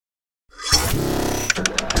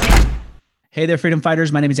Hey there, freedom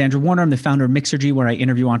fighters. My name is Andrew Warner. I'm the founder of Mixergy, where I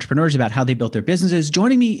interview entrepreneurs about how they built their businesses.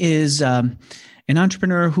 Joining me is an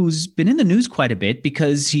entrepreneur who's been in the news quite a bit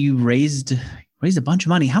because he raised a bunch of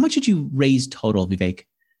money. How much did you raise total, Vivek?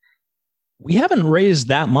 We haven't raised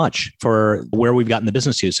that much for where we've gotten the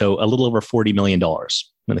business to. So a little over $40 million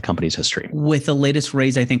in the company's history. With the latest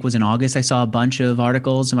raise, I think was in August. I saw a bunch of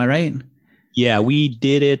articles. Am I right? Yeah, we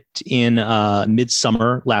did it in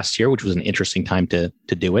midsummer last year, which was an interesting time to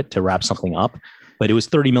do it, to wrap something up. But it was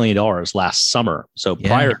 $30 million last summer. So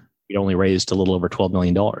prior, we only raised a little over $12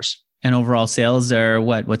 million. And overall sales are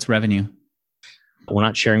what? What's revenue? We're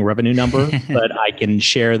not sharing revenue number, but I can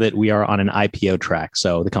share that we are on an IPO track.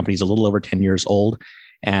 So the company's a little over 10 years old,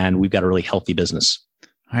 and we've got a really healthy business.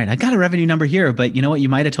 All right, I got a revenue number here, but you know what? You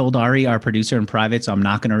might have told Ari, our producer, in private, so I'm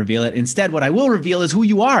not going to reveal it. Instead, what I will reveal is who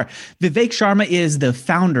you are. Vivek Sharma is the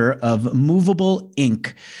founder of Movable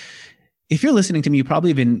Ink. If you're listening to me, you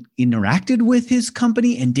probably have been interacted with his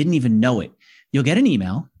company and didn't even know it. You'll get an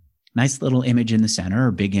email, nice little image in the center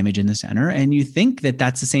or big image in the center, and you think that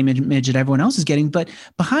that's the same image that everyone else is getting, but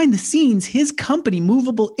behind the scenes, his company,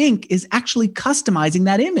 Movable Ink, is actually customizing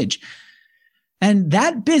that image. And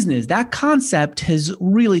that business, that concept has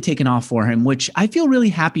really taken off for him, which I feel really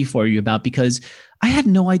happy for you about, because I had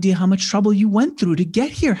no idea how much trouble you went through to get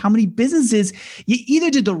here, how many businesses you either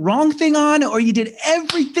did the wrong thing on or you did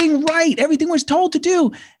everything right, everything was told to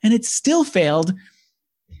do, and it still failed.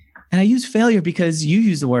 And I use failure because you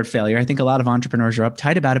use the word failure. I think a lot of entrepreneurs are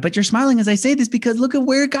uptight about it, but you're smiling as I say this because look at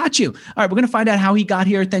where it got you. All right, we're going to find out how he got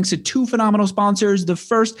here thanks to two phenomenal sponsors. The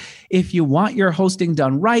first, if you want your hosting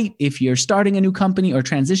done right, if you're starting a new company or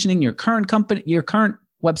transitioning your current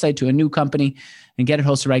website to a new company and get it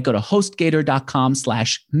hosted right, go to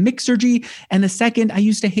hostgator.com/Mixergy. And the second, I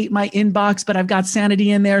used to hate my inbox, but I've got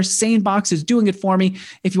Sanity in there. SaneBox is doing it for me.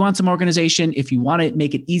 If you want some organization, if you want to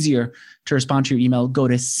make it easier to respond to your email, go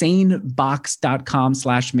to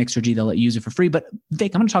sanebox.com/Mixergy. They'll let you use it for free. But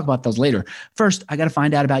Vic, I'm going to talk about those later. First, I got to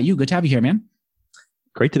find out about you. Good to have you here, man.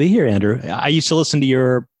 Great to be here, Andrew. I used to listen to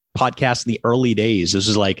your podcast in the early days. This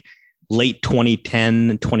was like late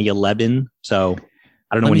 2010, 2011. So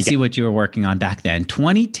I don't know. Let me see what you were working on back then.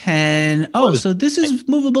 2010. Oh, so this is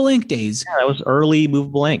Movable Ink days. Yeah, that was early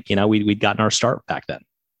Movable Ink. You know, we'd gotten our start back then.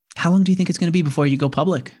 How long do you think it's going to be before you go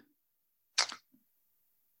public?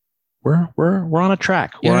 We're on a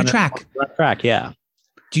track. We're on a track. We're on a track. Yeah.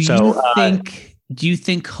 Do you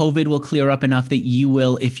think COVID will clear up enough that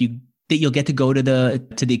you'll get to go to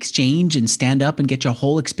the exchange and stand up and get your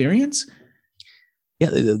whole experience? Yeah,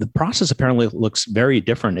 the process apparently looks very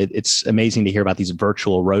different. It's amazing to hear about these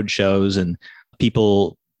virtual road shows and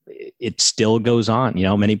people. It still goes on. You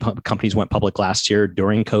know, many companies went public last year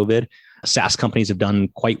during COVID. SaaS companies have done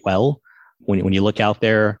quite well. When you look out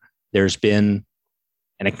there, there's been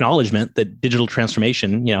an acknowledgement that digital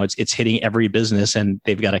transformation, you know, it's hitting every business and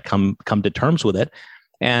they've got to come to terms with it.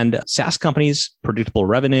 And SaaS companies, predictable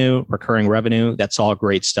revenue, recurring revenue, that's all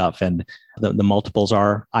great stuff. And the multiples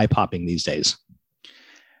are eye-popping these days.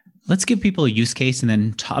 Let's give people a use case and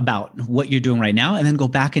then talk about what you're doing right now and then go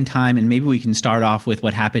back in time. And maybe we can start off with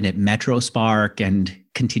what happened at MetroSpark and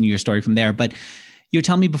continue your story from there. But you were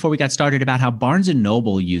telling me before we got started about how Barnes &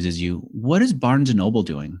 Noble uses you. What is Barnes & Noble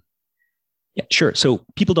doing? Yeah, sure. So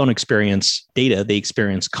people don't experience data, they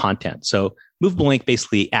experience content. So Movable Ink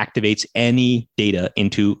basically activates any data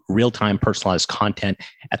into real-time personalized content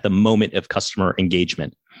at the moment of customer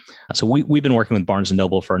engagement. So we've been working with Barnes &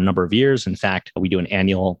 Noble for a number of years. In fact, we do an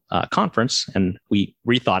annual conference and we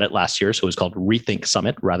rethought it last year. So it was called Rethink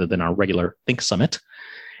Summit rather than our regular Think Summit.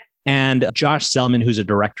 And Josh Selman, who's a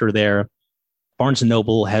director there, Barnes &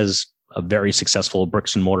 Noble has a very successful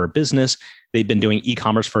bricks and mortar business. They've been doing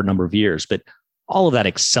e-commerce for a number of years, but all of that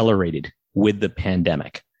accelerated with the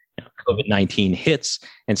pandemic. You know, COVID-19 hits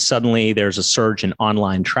and suddenly there's a surge in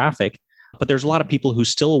online traffic, but there's a lot of people who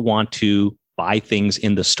still want to buy things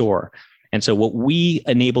in the store. And so what we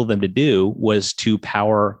enabled them to do was to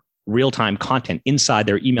power real-time content inside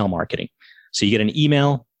their email marketing. So you get an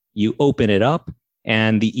email, you open it up,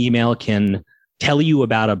 and the email can tell you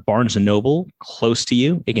about a Barnes & Noble close to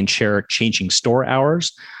you. It can share changing store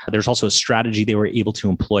hours. There's also a strategy they were able to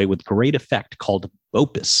employ with great effect called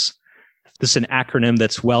BOPUS. This is an acronym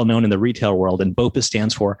that's well known in the retail world, and BOPUS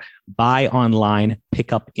stands for Buy Online,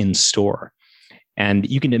 Pick Up in Store. And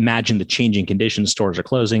you can imagine the changing conditions. Stores are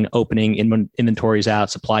closing, opening, inventories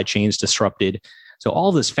out, supply chains disrupted. So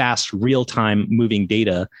all this fast, real-time moving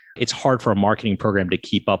data, it's hard for a marketing program to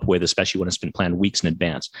keep up with, especially when it's been planned weeks in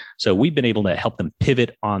advance. So we've been able to help them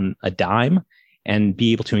pivot on a dime and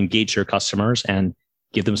be able to engage their customers and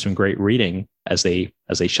give them some great reading as they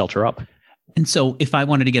shelter up. And so if I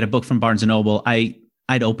wanted to get a book from Barnes and Noble, I'd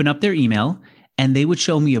open up their email and they would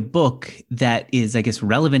show me a book that is, I guess,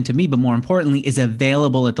 relevant to me, but more importantly, is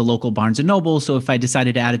available at the local Barnes and Noble. So if I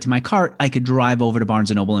decided to add it to my cart, I could drive over to Barnes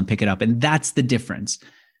and Noble and pick it up. And that's the difference.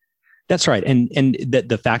 That's right. And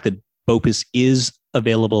the fact that BOPUS is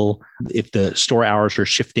available, if the store hours are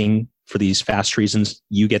shifting for these fast reasons,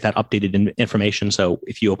 you get that updated information. So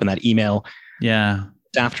if you open that email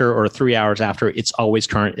after or 3 hours after, it's always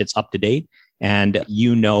current, it's up to date. And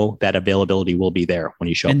you know that availability will be there when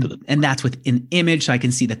you show up to the. And that's with an image. So I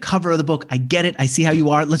can see the cover of the book. I get it. I see how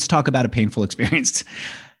you are. Let's talk about a painful experience.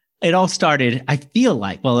 It all started, I feel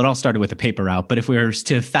like, well, it all started with a paper route. But if we were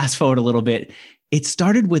to fast forward a little bit, it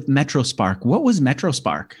started with MetroSpark. What was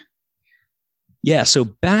MetroSpark? Yeah. So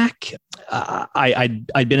back,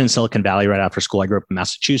 I'd been in Silicon Valley right after school. I grew up in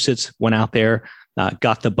Massachusetts, went out there,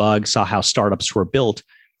 got the bug, saw how startups were built.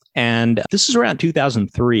 And this is around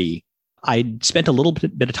 2003. I spent a little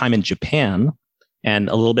bit of time in Japan and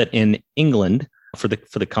a little bit in England for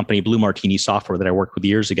the company Blue Martini Software that I worked with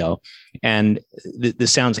years ago. And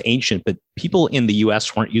this sounds ancient, but people in the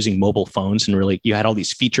US weren't using mobile phones, and really you had all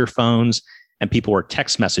these feature phones and people were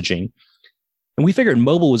text messaging. And we figured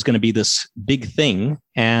mobile was going to be this big thing,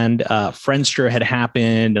 and Friendster had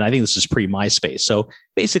happened. And I think this is pre-MySpace. So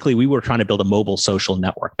basically we were trying to build a mobile social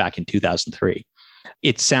network back in 2003.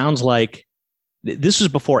 It sounds like this was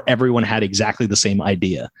before everyone had exactly the same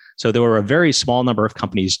idea. So there were a very small number of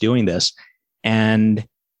companies doing this, and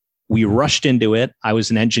we rushed into it. I was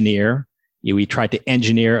an engineer. We tried to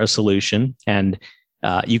engineer a solution, and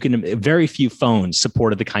very few phones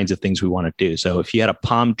supported the kinds of things we wanted to do. So if you had a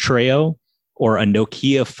Palm Treo or a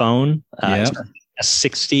Nokia phone,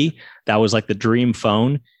 S60, that was like the dream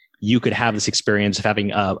phone. You could have this experience of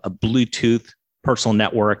having a Bluetooth personal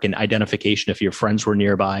network and identification if your friends were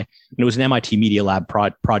nearby. And it was an MIT Media Lab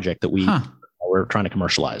project that we were trying to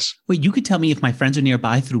commercialize. Wait, you could tell me if my friends are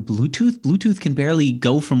nearby through Bluetooth? Bluetooth can barely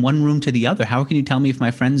go from one room to the other. How can you tell me if my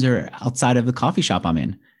friends are outside of the coffee shop I'm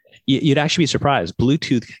in? You'd actually be surprised.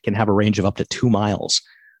 Bluetooth can have a range of up to 2 miles,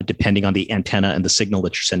 depending on the antenna and the signal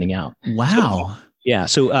that you're sending out. Wow.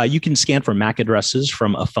 So you can scan for MAC addresses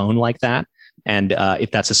from a phone like that. And if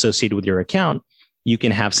that's associated with your account, you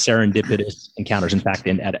can have serendipitous encounters. In fact,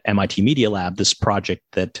 at MIT Media Lab, this project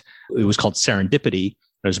that it was called Serendipity,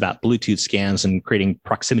 it was about Bluetooth scans and creating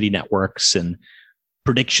proximity networks and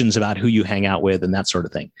predictions about who you hang out with and that sort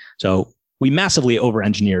of thing. So we massively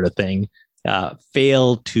over-engineered a thing,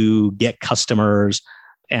 failed to get customers,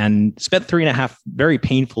 and spent 3.5 very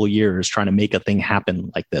painful years trying to make a thing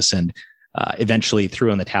happen like this. And eventually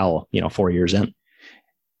threw in the towel, 4 years in.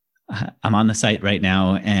 I'm on the site right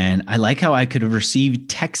now, and I like how I could have received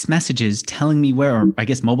text messages telling me where, or I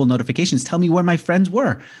guess mobile notifications tell me where my friends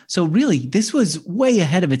were. So really, this was way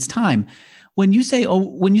ahead of its time. When you say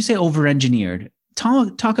over-engineered,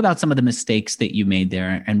 talk about some of the mistakes that you made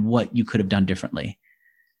there and what you could have done differently.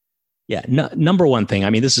 Yeah, number one thing. I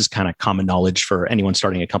mean, this is kind of common knowledge for anyone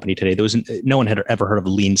starting a company today. No one had ever heard of a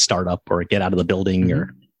lean startup or get out of the building,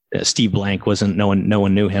 or Steve Blank wasn't. No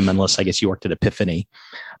one knew him unless I guess you worked at Epiphany.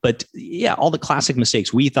 But yeah, all the classic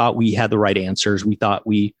mistakes. We thought we had the right answers. We thought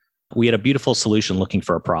we had a beautiful solution looking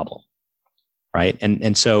for a problem, right?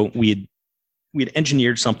 And so we had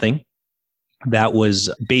engineered something that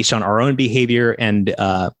was based on our own behavior and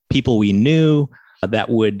people we knew that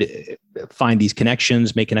would find these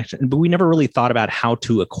connections, make connections. But we never really thought about how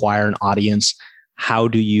to acquire an audience. How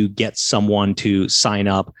do you get someone to sign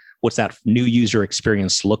up? What's that new user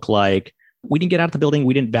experience look like? We didn't get out of the building.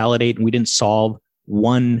 We didn't validate, and we didn't solve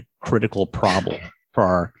one critical problem for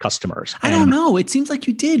our customers. I don't know. It seems like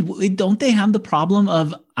you did. Don't they have the problem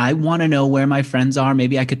of, I want to know where my friends are.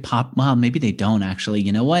 Maybe I could well, maybe they don't actually.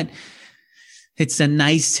 You know what? It's a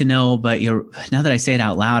nice to know, but now that I say it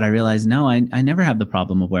out loud, I realize, no, I never have the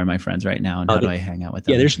problem of where my friends right now and how do I hang out with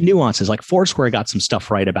them. Yeah, there's nuances. Like Foursquare got some stuff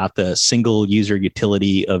right about the single user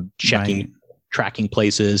utility of checking, tracking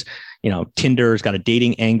places. Tinder's got a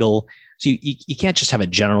dating angle. So you can't just have a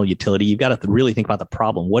general utility. You've got to really think about the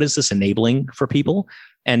problem. What is this enabling for people?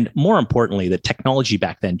 And more importantly, the technology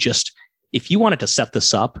back then, just if you wanted to set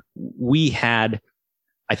this up, we had,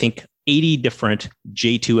 I think, 80 different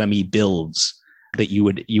J2ME builds that you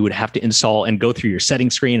would have to install and go through your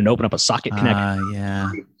settings screen and open up a socket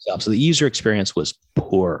connector. So the user experience was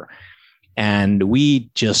poor. And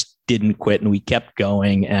we just didn't quit, and we kept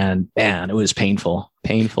going, and man, it was painful.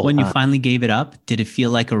 When you finally gave it up, did it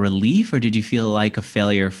feel like a relief, or did you feel like a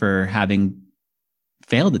failure for having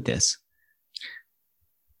failed at this?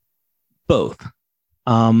 Both.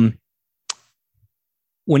 When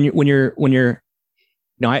you're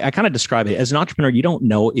I kind of describe it as an entrepreneur. You don't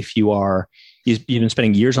know if you've been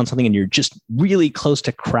spending years on something and you're just really close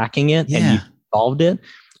to cracking it and you've solved it,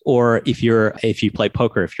 or if you play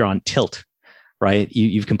poker, if you're on tilt, right?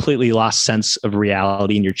 You've completely lost sense of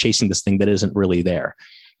reality and you're chasing this thing that isn't really there.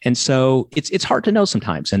 And so it's hard to know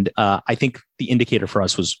sometimes. And I think the indicator for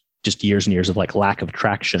us was just years and years of like lack of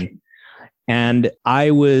traction. And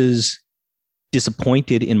I was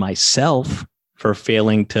disappointed in myself for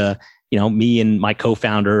failing to, me and my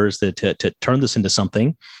co-founders to turn this into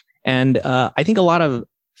something. And I think a lot of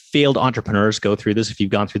failed entrepreneurs go through this. If you've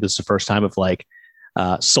gone through this the first time, of like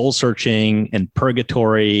soul searching and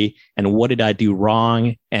purgatory and what did I do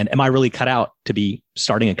wrong? And am I really cut out to be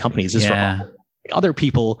starting a company? Is this wrong? Other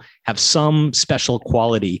people have some special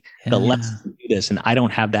quality that lets them do this, and I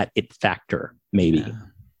don't have that it factor, maybe. Yeah.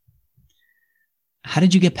 How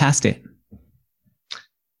did you get past it?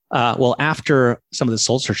 Well, after some of the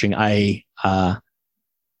soul searching, I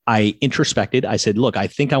introspected. I said, look, I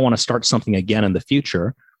think I want to start something again in the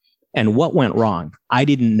future. And what went wrong? I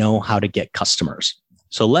didn't know how to get customers.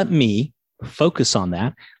 So let me focus on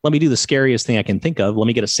that. Let me do the scariest thing I can think of. Let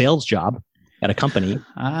me get a sales job at a company.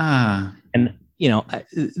 And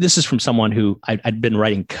this is from someone who I'd been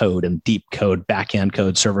writing code and deep code, back-end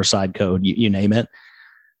code, server-side code, you name it.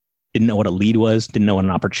 Didn't know what a lead was, didn't know what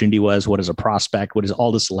an opportunity was, what is a prospect, what is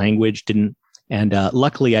all this language, and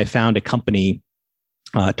luckily I found a company,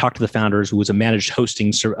 talked to the founders, who was a managed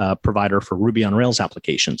hosting provider for Ruby on Rails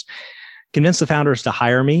applications, convinced the founders to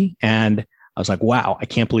hire me. And I was like, wow, I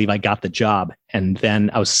can't believe I got the job. And then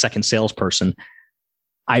I was a second salesperson.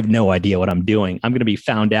 I have no idea what I'm doing. I'm going to be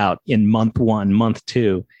found out in month 1, month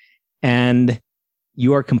 2. And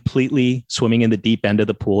you are completely swimming in the deep end of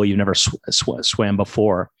the pool. You've never swam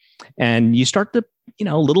before. And you start to,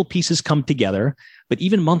 little pieces come together. But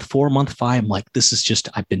even month 4, month 5, I'm like,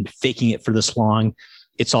 I've been faking it for this long.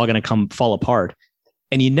 It's all going to fall apart.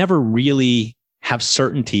 And you never really have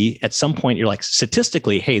certainty. At some point, you're like,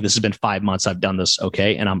 statistically, hey, this has been 5 months. I've done this.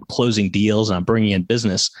 Okay. And I'm closing deals and I'm bringing in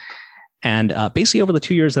business. And basically over the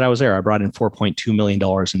 2 years that I was there, I brought in $4.2 million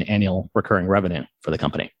in annual recurring revenue for the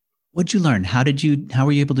company. What'd you learn? How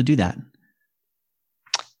were you able to do that?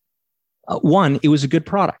 One, it was a good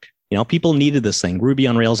product. People needed this thing. Ruby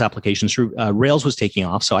on Rails applications, Rails was taking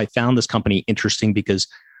off. So I found this company interesting because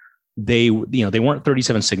they weren't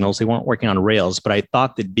 37 Signals. They weren't working on Rails, but I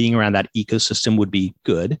thought that being around that ecosystem would be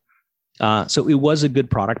good. So it was a good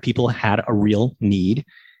product. People had a real need.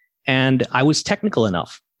 And I was technical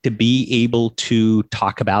enough to be able to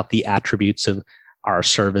talk about the attributes of our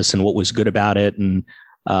service and what was good about it. And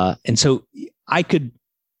so I could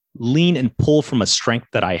lean and pull from a strength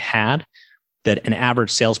that I had that an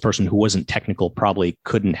average salesperson who wasn't technical probably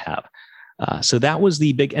couldn't have. So that was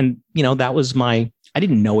the big, and that was I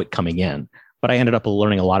didn't know it coming in, but I ended up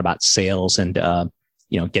learning a lot about sales and,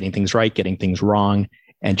 getting things right, getting things wrong,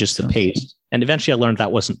 and just the pace. And eventually I learned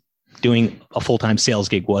that doing a full-time sales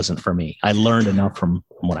gig wasn't for me. I learned enough from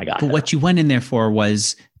what I got. But what you went in there for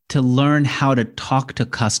was to learn how to talk to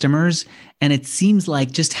customers. And it seems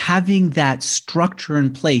like just having that structure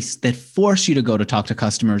in place that forced you to go to talk to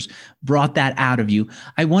customers brought that out of you.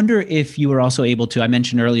 I wonder if you were also able to, I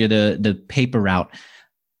mentioned earlier the paper route.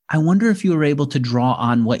 I wonder if you were able to draw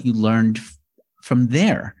on what you learned from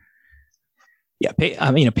there. Yeah.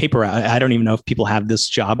 Paper route. I don't even know if people have this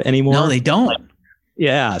job anymore. No, they don't.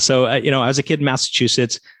 Yeah. So, I was a kid in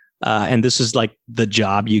Massachusetts, and this is like the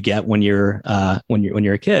job you get when you're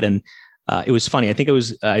a kid. And it was funny. I think it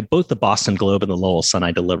was both the Boston Globe and the Lowell Sun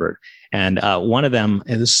I delivered. And one of them,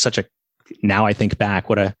 and this is now I think back,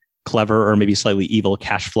 what a clever or maybe slightly evil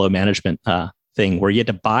cash flow management thing, where you had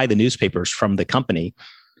to buy the newspapers from the company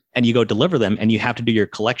and you go deliver them, and you have to do your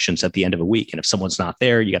collections at the end of a week. And if someone's not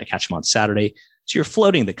there, you got to catch them on Saturday. So you're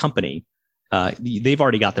floating the company. They've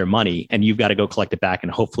already got their money, and you've got to go collect it back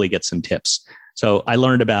and hopefully get some tips. So I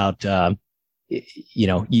learned about,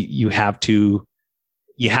 you have to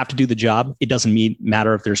do the job. It doesn't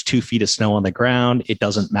matter if there's 2 feet of snow on the ground. It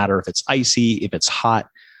doesn't matter if it's icy, if it's hot.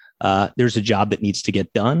 There's a job that needs to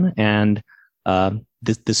get done. And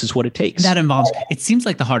this is what it takes. That involves, it seems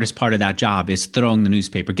like the hardest part of that job is throwing the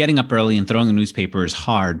newspaper. Getting up early and throwing the newspaper is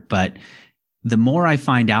hard, but the more I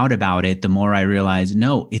find out about it, the more I realize,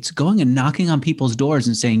 no, it's going and knocking on people's doors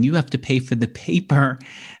and saying, you have to pay for the paper.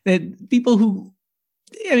 That people who,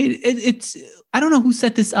 it's, I don't know who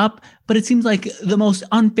set this up, but it seems like the most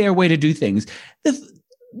unfair way to do things.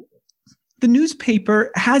 The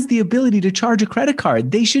newspaper has the ability to charge a credit card.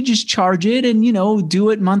 They should just charge it and, do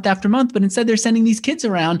it month after month. But instead they're sending these kids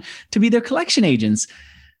around to be their collection agents.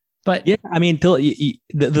 But yeah, I mean,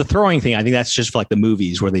 the throwing thing, I think that's just for like the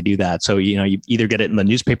movies where they do that. So, you either get it in the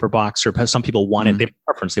newspaper box, or some people want it, they have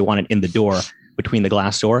a preference, they want it in the door, between the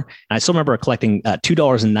glass door. And I still remember collecting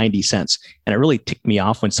 $2.90. And it really ticked me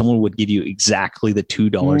off when someone would give you exactly the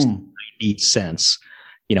 $2.90.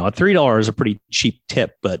 At $3 is a pretty cheap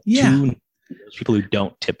tip, but people who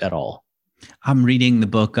don't tip at all. I'm reading the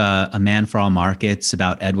book, A Man for All Markets,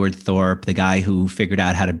 about Edward Thorpe, the guy who figured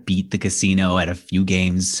out how to beat the casino at a few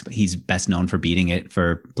games. He's best known for beating it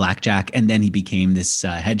for blackjack. And then he became this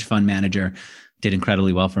hedge fund manager, did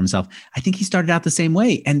incredibly well for himself. I think he started out the same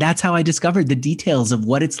way. And that's how I discovered the details of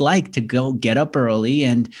what it's like to go get up early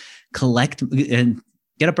and get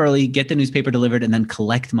the newspaper delivered, and then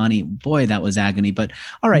collect money. Boy, that was agony. But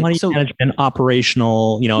all right. Money management,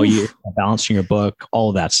 operational, you balancing your book, all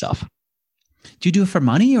of that stuff. Do you do it for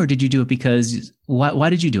money, or did you do it because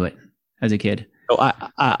why did you do it as a kid? So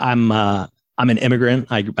I'm an immigrant.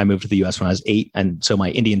 I moved to the US when I was 8. And so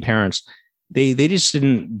my Indian parents, they just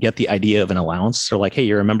didn't get the idea of an allowance. They're like, hey,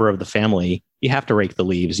 you're a member of the family. You have to rake the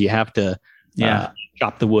leaves. You have to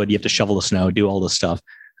chop the wood. You have to shovel the snow, do all this stuff.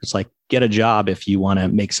 It's like, get a job if you want to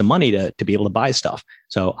make some money to be able to buy stuff.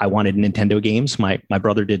 So I wanted Nintendo games. My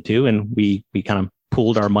brother did too. And we kind of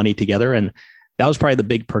pooled our money together, and that was probably the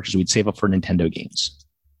big purchase. We'd save up for Nintendo games.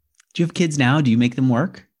 Do you have kids now? Do you make them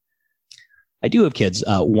work? I do have kids.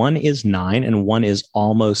 One is 9 and one is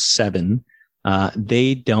almost 7.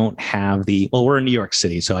 They don't have we're in New York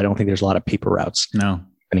City, so I don't think there's a lot of paper routes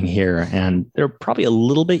happening here. And they're probably a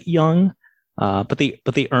little bit young, but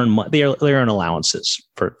they earn allowances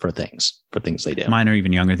for things they do. Mine are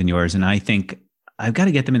even younger than yours. And I think I've got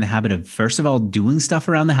to get them in the habit of, first of all, doing stuff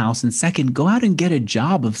around the house, and second, go out and get a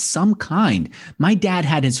job of some kind. My dad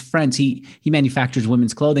had his friends. He manufactures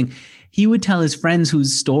women's clothing. He would tell his friends who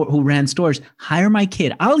ran stores, hire my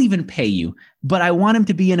kid. I'll even pay you, but I want him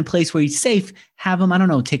to be in a place where he's safe. Have him, I don't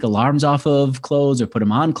know, take alarms off of clothes or put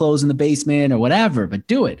him on clothes in the basement or whatever, but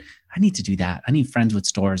do it. I need to do that. I need friends with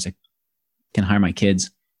stores that can hire my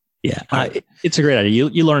kids. Yeah, it's a great idea.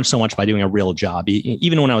 You learn so much by doing a real job.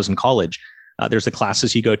 Even when I was in college, there's the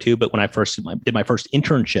classes you go to, but when I first did my first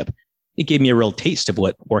internship, it gave me a real taste of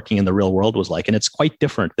what working in the real world was like. And it's quite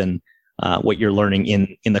different than what you're learning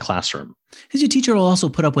in the classroom. Because your teacher will also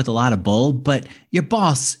put up with a lot of bull, but your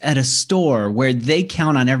boss at a store where they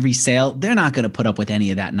count on every sale, they're not going to put up with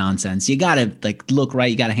any of that nonsense. You got to look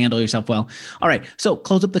right. You got to handle yourself well. All right. So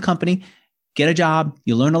close up the company. Get a job.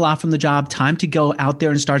 You learn a lot from the job. Time to go out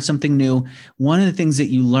there and start something new. One of the things that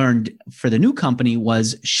you learned for the new company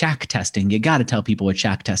was shack testing. You got to tell people what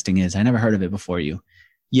shack testing is. I never heard of it before you.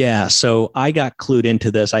 Yeah. So I got clued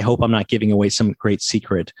into this. I hope I'm not giving away some great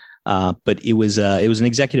secret. But it was an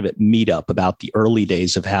executive at Meetup about the early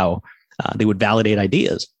days of how they would validate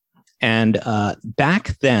ideas. And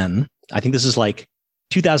back then, I think this is like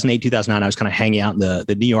 2008, 2009, I was kind of hanging out in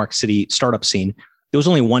the New York City startup scene. There was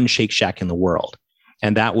only one Shake Shack in the world,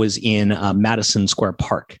 and that was in Madison Square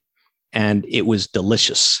Park. And it was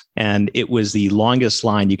delicious. And it was the longest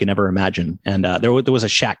line you can ever imagine. And there was a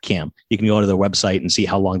Shack cam. You can go to their website and see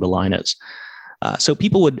how long the line is. So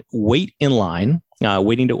people would wait in line,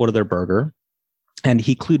 waiting to order their burger. And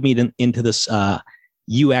he clued me into this UI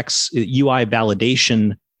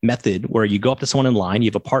validation method where you go up to someone in line, you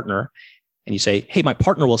have a partner, and you say, hey, my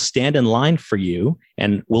partner will stand in line for you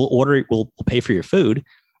and we'll pay for your food.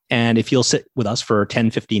 And if you'll sit with us for 10,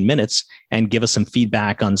 15 minutes and give us some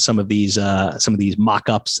feedback on some of these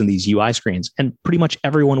mock-ups and these UI screens. And pretty much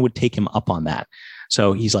everyone would take him up on that.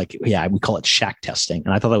 So he's like, yeah, we call it shack testing.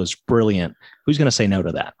 And I thought that was brilliant. Who's going to say no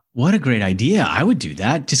to that? What a great idea. I would do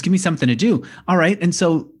that. Just give me something to do. All right. And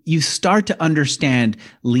so you start to understand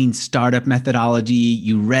lean startup methodology.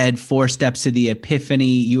 You read 4 Steps to the Epiphany.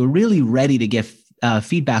 You were really ready to get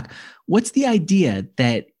feedback. What's the idea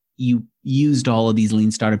that you used all of these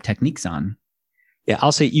lean startup techniques on? Yeah,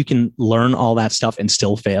 I'll say you can learn all that stuff and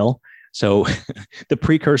still fail. So the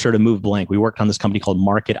precursor to Move Blank, we worked on this company called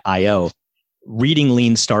Market.io, reading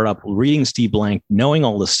lean startup, reading Steve Blank, knowing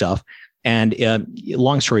all this stuff. And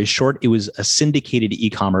long story short, it was a syndicated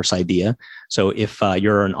e-commerce idea. So if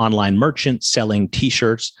you're an online merchant selling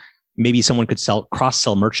t-shirts, maybe someone could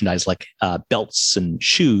cross-sell merchandise like belts and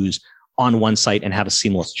shoes on one site and have a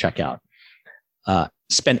seamless checkout.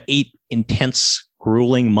 Spent 8 intense,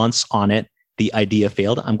 grueling months on it. The idea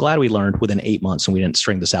failed. I'm glad we learned within 8 months and we didn't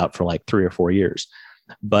string this out for like 3 or 4 years.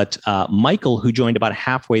 But Michael, who joined about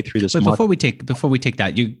halfway through this. But before we take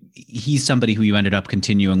that, he's somebody who you ended up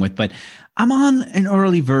continuing with. But I'm on an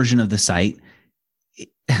early version of the site.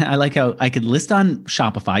 I like how I could list on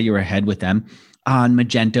Shopify. You're ahead with them, on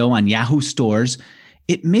Magento, on Yahoo Stores.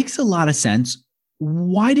 It makes a lot of sense.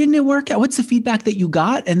 Why didn't it work out? What's the feedback that you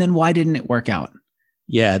got? And then why didn't it work out?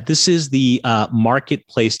 Yeah, this is the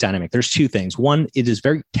marketplace dynamic. There's two things. One, it is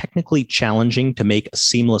very technically challenging to make a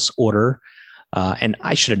seamless order. And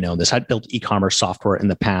I should have known this. I'd built e-commerce software in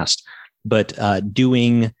the past, but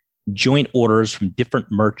doing joint orders from different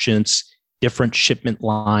merchants, different shipment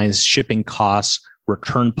lines, shipping costs,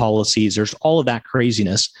 return policies, there's all of that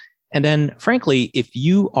craziness. And then frankly, if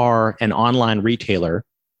you are an online retailer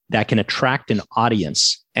that can attract an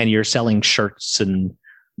audience and you're selling shirts and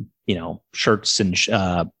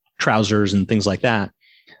trousers and things like that,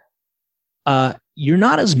 you're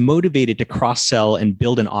not as motivated to cross-sell and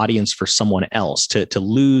build an audience for someone else, to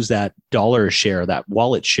lose that dollar share, that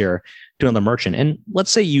wallet share to another merchant. And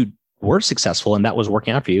let's say you were successful and that was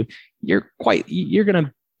working out for you, you're going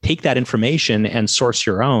to take that information and source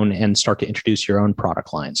your own and start to introduce your own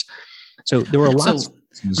product lines. So there were lots.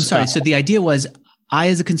 I'm sorry. So the idea was, I,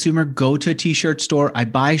 as a consumer, go to a t-shirt store, I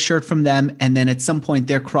buy a shirt from them, and then at some point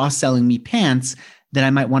they're cross-selling me pants that I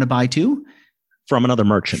might want to buy too? From another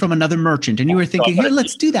merchant. And you were thinking, hey,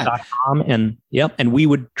 let's do that. And we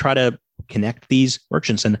would try to connect these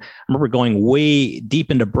merchants. And I remember going way deep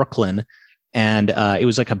into Brooklyn, and it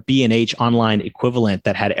was like a B&H online equivalent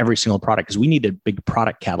that had every single product, because we needed big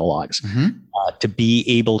product catalogs to be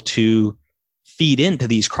able to feed into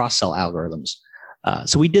these cross-sell algorithms.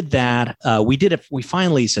 So we did that. We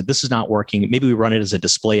finally said, this is not working. Maybe we run it as a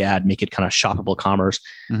display ad, make it kind of shoppable commerce.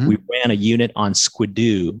 We ran a unit on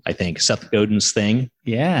Squidoo, I think, Seth Godin's thing.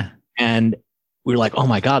 Yeah. And we were like, oh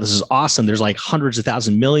my God, this is awesome. There's like hundreds of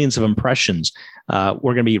thousands, millions of impressions. We're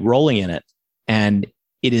going to be rolling in it. And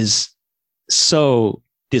it is so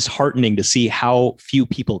disheartening to see how few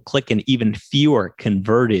people click and even fewer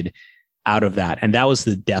converted out of that. And that was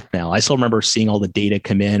the death knell. I still remember seeing all the data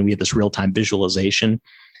come in. We had this real-time visualization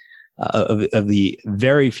of the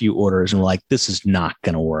very few orders, and we're like, this is not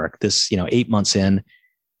going to work. This, 8 months in,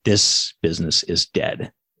 this business is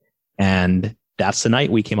dead. And that's the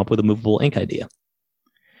night we came up with a movable ink idea.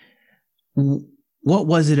 What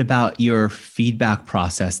was it about your feedback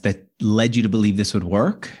process that led you to believe this would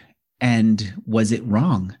work? And was it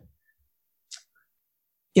wrong?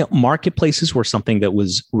 Marketplaces were something that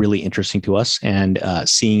was really interesting to us, and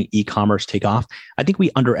seeing e-commerce take off. I think we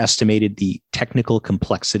underestimated the technical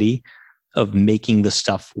complexity of making the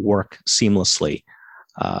stuff work seamlessly.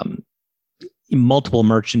 Multiple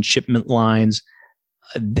merchant shipment lines,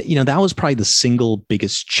 that was probably the single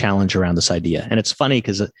biggest challenge around this idea. And it's funny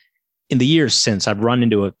because in the years since, I've run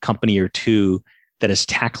into a company or two that is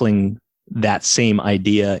tackling that same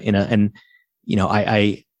idea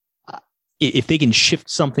if they can shift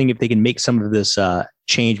something, if they can make some of this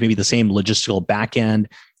change, maybe the same logistical backend,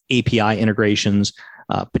 API integrations,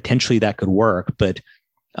 potentially that could work. But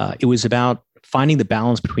it was about finding the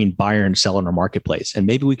balance between buyer and seller in our marketplace. And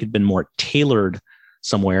maybe we could have been more tailored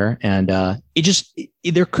somewhere. And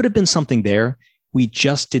there could have been something there. We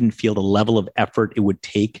just didn't feel the level of effort it would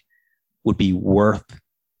take would be worth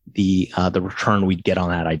the return we'd get on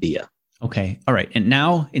that idea. Okay. All right. And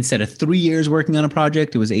now, instead of 3 years working on a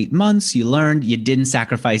project, it was 8 months. You learned, you didn't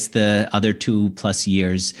sacrifice the other 2+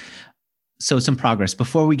 years. So some progress.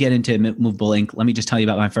 Before we get into Movable Ink, let me just tell you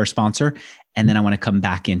about my first sponsor, and then I want to come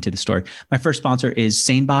back into the story. My first sponsor is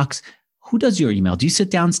SaneBox. Who does your email? Do you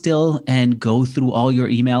sit down still and go through all your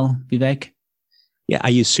email, Vivek? Yeah, I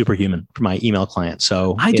use Superhuman for my email client.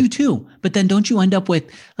 So I do too. But then don't you end up with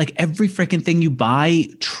like every freaking thing you buy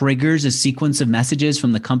triggers a sequence of messages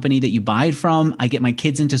from the company that you buy it from? I get my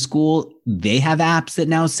kids into school. They have apps that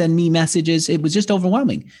now send me messages. It was just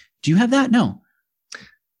overwhelming. Do you have that? No.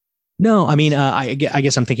 I mean, I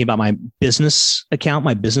guess I'm thinking about my business account,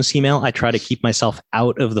 my business email. I try to keep myself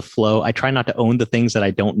out of the flow. I try not to own the things that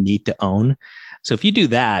I don't need to own. So if you do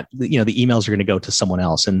that, the emails are going to go to someone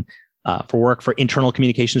else. And for work, for internal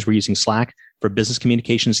communications, we're using Slack. For business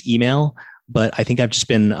communications, email. But I think I've just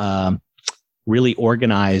been really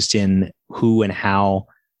organized in who and how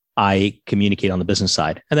I communicate on the business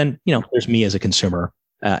side. And then, there's me as a consumer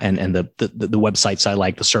and the websites I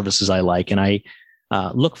like, the services I like, and I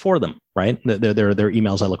look for them, right? They're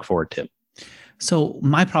emails I look forward to. So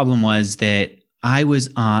my problem was that I was,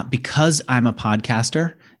 because I'm a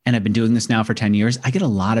podcaster, and I've been doing this now for 10 years, I get a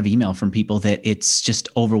lot of email from people that it's just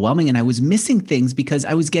overwhelming. And I was missing things because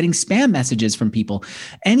I was getting spam messages from people.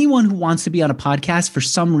 Anyone who wants to be on a podcast for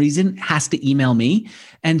some reason has to email me.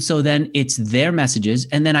 And so then it's their messages.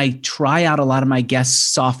 And then I try out a lot of my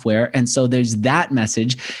guest software. And so there's that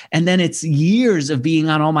message. And then it's years of being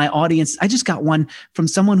on all my audience. I just got one from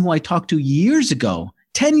someone who I talked to years ago.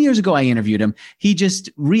 10 years ago, I interviewed him. He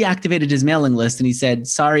just reactivated his mailing list and he said,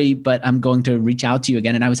 sorry, but I'm going to reach out to you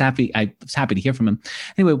again. And I was happy to hear from him.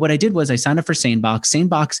 Anyway, what I did was I signed up for SaneBox.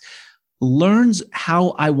 SaneBox learns how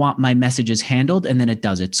I want my messages handled, and then it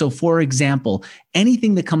does it. So for example,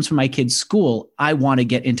 anything that comes from my kid's school, I want to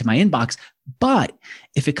get into my inbox. But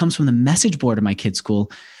if it comes from the message board of my kid's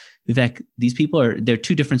school, Vivek, they're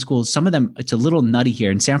 2 different schools. Some of them, it's a little nutty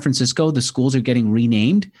here. In San Francisco, the schools are getting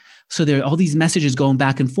renamed. So there are all these messages going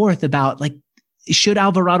back and forth about like, should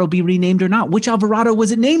Alvarado be renamed or not? Which Alvarado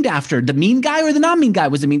was it named after? The mean guy or the not mean guy?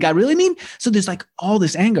 Was the mean guy really mean? So there's like all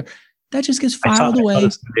this anger that just gets filed away.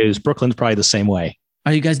 Brooklyn's probably the same way.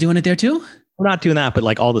 Are you guys doing it there too? We're not doing that, but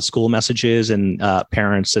like all the school messages and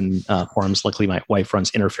parents and forums. Luckily, my wife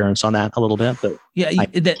runs interference on that a little bit. But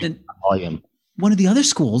volume. One of the other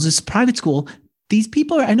schools is private school. These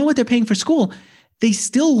people I know what they're paying for school. They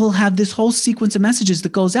still will have this whole sequence of messages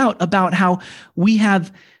that goes out about how we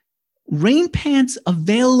have rain pants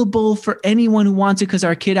available for anyone who wants it because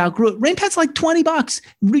our kid outgrew it. Rain pants like $20.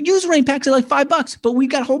 Reuse rain packs are like $5, but we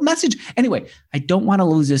got a whole message. Anyway, I don't want to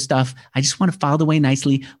lose this stuff. I just want to file it away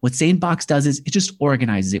nicely. What SaneBox does is it just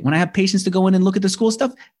organizes it. When I have patients to go in and look at the school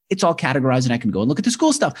stuff, it's all categorized and I can go and look at the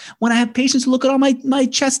school stuff. When I have patients to look at all my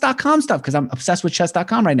chess.com stuff, because I'm obsessed with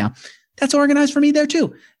chess.com right now, that's organized for me there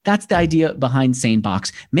too. That's the idea behind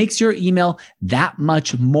SaneBox. Makes your email that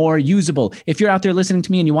much more usable. If you're out there listening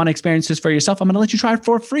to me and you want to experience this for yourself, I'm going to let you try it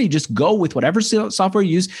for free. Just go with whatever software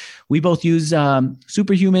you use. We both use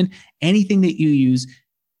Superhuman, anything that you use,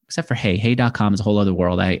 except for Hey. Hey.com is a whole other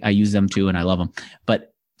world. I use them too and I love them.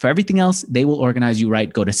 But for everything else, they will organize you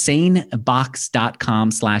right. Go to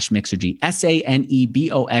sanebox.com/Mixergy,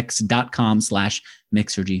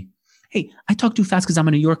 sanebox.com/Mixergy. Hey, I talk too fast because I'm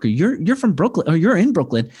a New Yorker. You're from Brooklyn, or you're in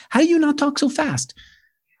Brooklyn. How do you not talk so fast?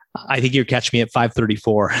 I think you're catching me at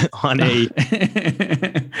 5:34 on a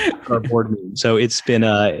board meeting. So it's been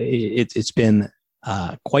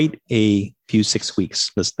quite a few 6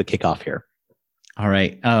 weeks. This is the kickoff here. All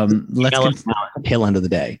right. Tail end of the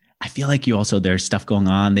day. I feel like there's stuff going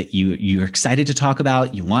on that you're excited to talk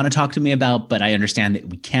about. You want to talk to me about, but I understand that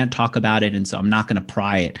we can't talk about it. And so I'm not going to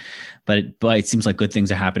pry it, but it seems like good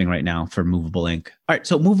things are happening right now for Movable Ink. All right.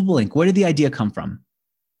 So Movable Ink, where did the idea come from?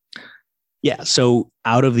 Yeah. So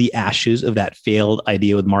out of the ashes of that failed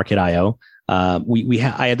idea with Market.io,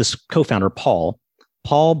 I had this co-founder, Paul.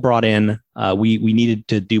 Paul brought in, we needed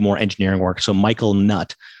to do more engineering work. So Michael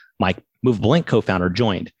Nutt, my Movable Ink co-founder,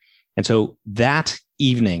 joined. And so that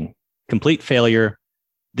evening, complete failure,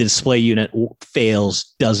 the display unit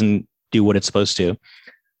fails, doesn't do what it's supposed to.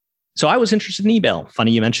 So I was interested in email.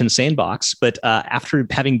 Funny you mentioned SaneBox, but after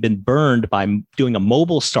having been burned by doing a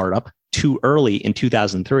mobile startup too early in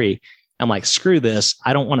 2003, I'm like, screw this.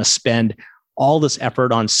 I don't want to spend all this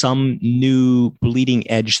effort on some new bleeding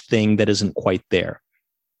edge thing that isn't quite there.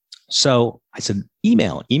 So I said,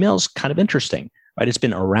 email. Email's kind of interesting, right? It's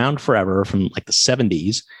been around forever from like the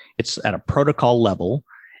 70s. It's at a protocol level.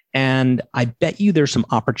 And I bet you there's some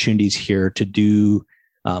opportunities here to do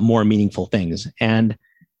more meaningful things. And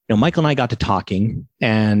Michael and I got to talking,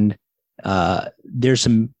 and there's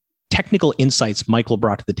some technical insights Michael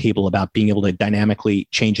brought to the table about being able to dynamically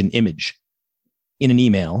change an image in an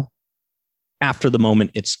email after the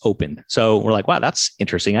moment it's opened. So we're like, wow, that's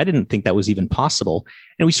interesting. I didn't think that was even possible.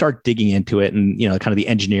 And we start digging into it, and kind of the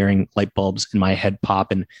engineering light bulbs in my head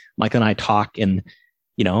pop, and Michael and I talk, and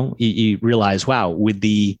you realize, wow, with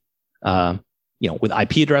the with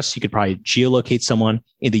IP address, you could probably geolocate someone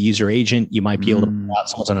in the user agent. You might be able to pull out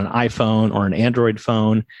someone's on an iPhone or an Android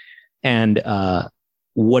phone. And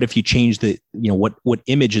what if you change the, what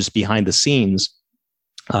image is behind the scenes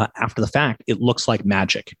after the fact? It looks like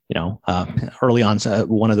magic. Early on,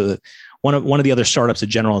 one of the other startups at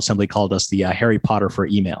General Assembly called us the Harry Potter for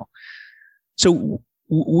email. So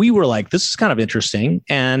we were like, this is kind of interesting.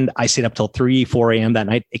 And I stayed up till 3, 4 a.m. that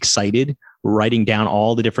night, excited, writing down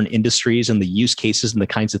all the different industries and the use cases and the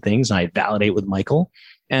kinds of things. And I validate with Michael.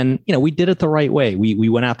 And, we did it the right way. We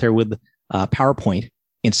went out there with PowerPoint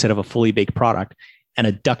instead of a fully baked product, and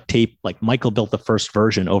a duct tape. Like Michael built the first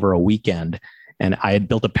version over a weekend, and I had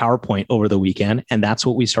built a PowerPoint over the weekend. And that's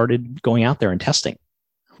what we started going out there and testing.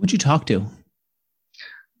 Who'd you talk to?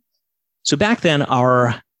 So back then,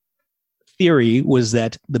 our theory was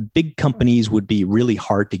that the big companies would be really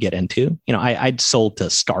hard to get into. I'd sold to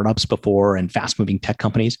startups before and fast moving tech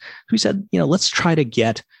companies. So we said, let's try to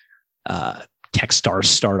get Techstars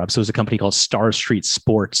startups. There was a company called Star Street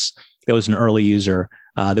Sports that was an early user.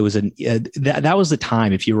 There was that was the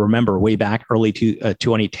time, if you remember, way back early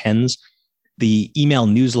 2010s, the email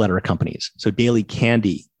newsletter companies. So Daily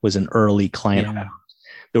Candy was an early client. Yeah.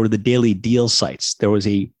 There were the daily deal sites. There was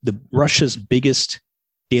the Russia's biggest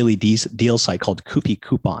daily deal site called Kupi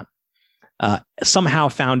Coupon. Somehow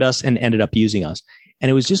found us and ended up using us. And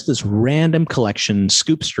it was just this random collection.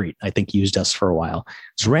 Scoop Street, I think, used us for a while.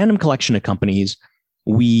 This random collection of companies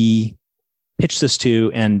we pitched this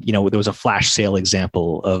to, and there was a flash sale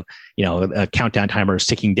example of a countdown timer is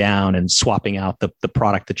ticking down and swapping out the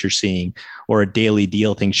product that you're seeing, or a daily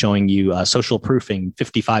deal thing showing you social proofing.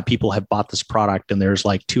 55 people have bought this product, and there's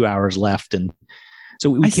like 2 hours left, and so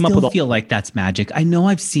we came up with. I feel like that's magic. I know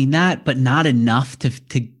I've seen that, but not enough to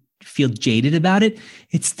feel jaded about it.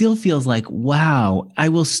 It still feels like, wow. I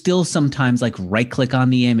will still sometimes like right click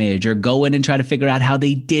on the image or go in and try to figure out how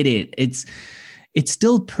they did it. It's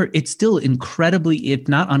still incredibly, if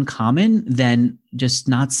not uncommon, then just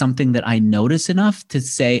not something that I notice enough to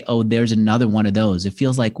say, oh, there's another one of those. It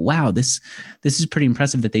feels like, wow, this is pretty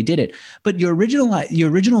impressive that they did it. But your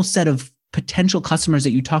original set of potential customers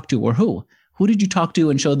that you talked to were who? Who did you talk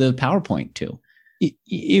to and show the PowerPoint to?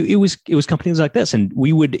 It was companies like this, and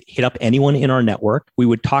we would hit up anyone in our network. We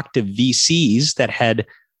would talk to VCs that had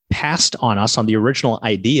passed on us on the original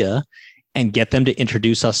idea and get them to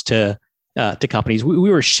introduce us to companies.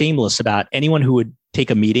 We were shameless about anyone who would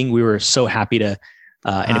take a meeting. We were so happy to,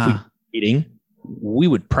 and if we took a meeting, we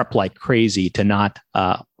would prep like crazy to not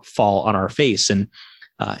fall on our face. And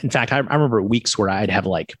in fact, I remember weeks where I'd have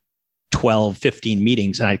like 12, 15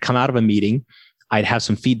 meetings, and I'd come out of a meeting, I'd have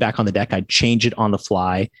some feedback on the deck, I'd change it on the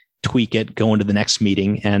fly, tweak it, go into the next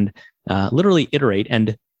meeting, and literally iterate.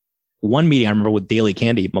 And one meeting I remember with Daily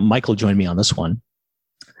Candy, Michael joined me on this one,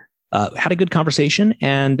 had a good conversation,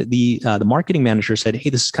 and the marketing manager said, hey,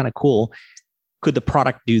 this is kind of cool. Could the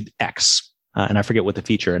product do X? And I forget what the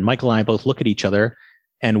feature. And Michael and I both look at each other,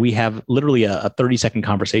 and we have literally a 30-second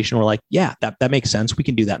conversation. We're like, yeah, that makes sense. We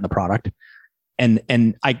can do that in the product.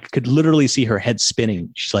 And I could literally see her head spinning.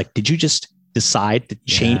 She's like, did you just decide to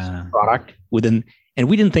change the product within? And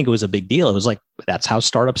we didn't think it was a big deal. It was like, that's how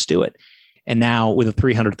startups do it. And now with a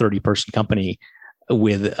 330 person company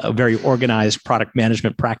with a very organized product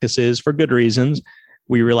management practices for good reasons,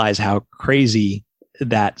 we realize how crazy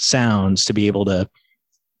that sounds to be able to,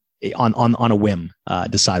 on a whim,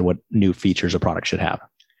 decide what new features a product should have.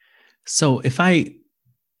 So if I'm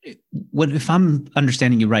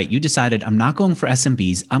understanding you right, you decided I'm not going for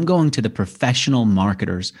SMBs. I'm going to the professional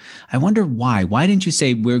marketers. I wonder why. Why didn't you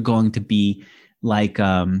say we're going to be like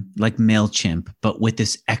MailChimp, but with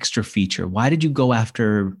this extra feature? Why did you go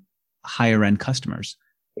after higher end customers?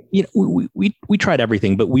 We tried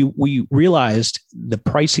everything, but we realized the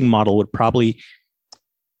pricing model would probably,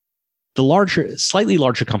 slightly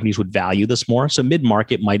larger companies would value this more. So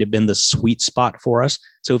mid-market might have been the sweet spot for us.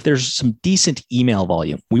 So if there's some decent email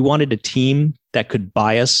volume, we wanted a team that could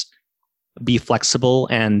bias, be flexible,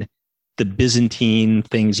 and the Byzantine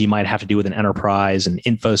things you might have to do with an enterprise and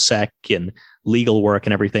InfoSec and legal work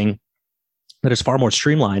and everything that is far more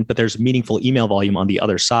streamlined, but there's meaningful email volume on the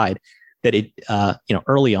other side that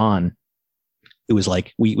early on, it was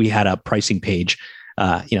like we had a pricing page,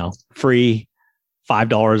 free,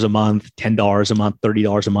 $5 a month, $10 a month,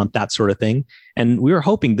 $30 a month, that sort of thing. And we were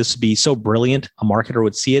hoping this would be so brilliant, a marketer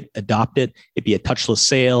would see it, adopt it, it'd be a touchless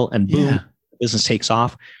sale, and boom, business takes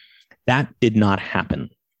off. That did not happen.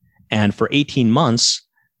 And for 18 months,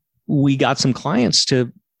 we got some clients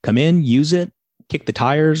to come in, use it, kick the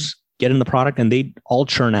tires, get in the product, and they'd all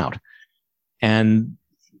churn out. And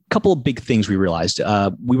a couple of big things we realized.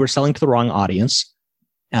 We were selling to the wrong audience.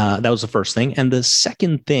 That was the first thing. And the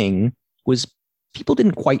second thing was people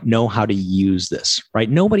didn't quite know how to use this, right?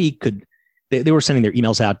 Nobody could, they were sending their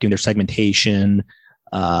emails out, doing their segmentation,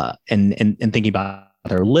 and thinking about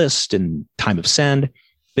their list and time of send.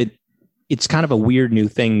 But it's kind of a weird new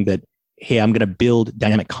thing that, hey, I'm going to build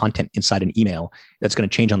dynamic content inside an email that's going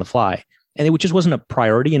to change on the fly. And it just wasn't a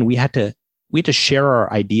priority. And we had to share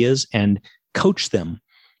our ideas and coach them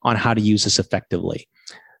on how to use this effectively.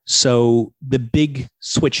 So the big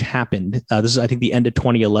switch happened. This is, I think, the end of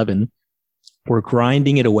 2011. We're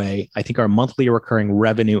grinding it away. I think our monthly recurring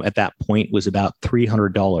revenue at that point was about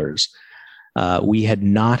 $300. We had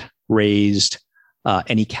not raised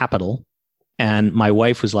any capital. And my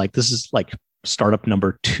wife was like, this is like startup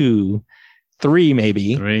number 2, 3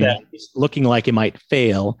 maybe, that's looking like it might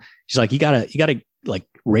fail. She's like, you gotta like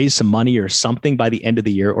raise some money or something by the end of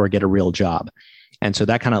the year or get a real job. And so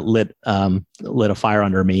that kind of lit a fire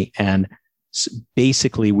under me. And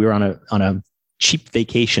basically we were on a cheap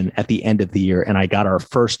vacation at the end of the year. And I got our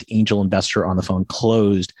first angel investor on the phone,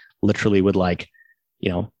 closed literally with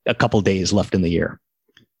a couple of days left in the year.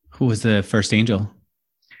 Who was the first angel?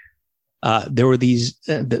 There were these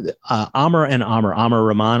Amr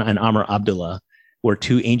Rahman and Amr Abdullah. were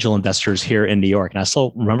two angel investors here in New York. And I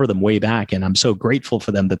still remember them way back. And I'm so grateful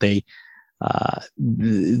for them that they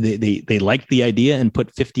liked the idea and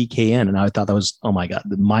put 50K in. And I thought that was, oh my God,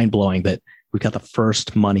 mind blowing that we got the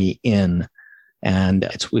first money in. And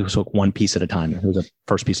it was one piece at a time. It was a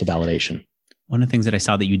first piece of validation. One of the things that I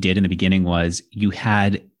saw that you did in the beginning was you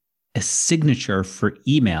had a signature for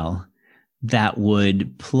email that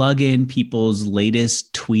would plug in people's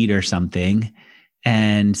latest tweet or something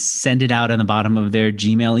and send it out on the bottom of their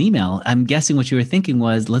Gmail email. I'm guessing what you were thinking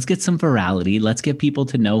was, let's get some virality. Let's get people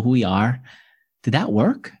to know who we Did that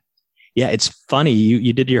work? Yeah, it's funny.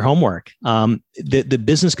 You did your homework. The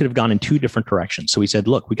business could have gone in two different directions. So we said,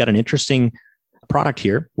 look, we got an interesting product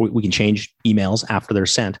here. We can change emails after they're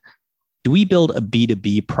sent. Do we build a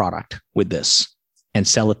B2B product with this and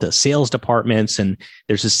sell it to sales departments? And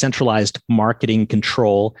there's a centralized marketing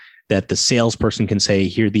control that the salesperson can say,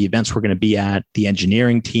 here are the events we're going to be at. The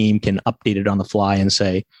engineering team can update it on the fly and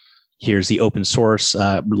say, here's the open source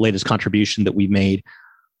latest contribution that we've made.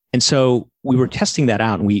 And so we were testing that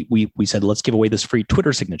out, and we said, let's give away this free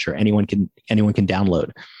Twitter signature. Anyone can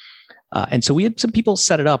download. And so we had some people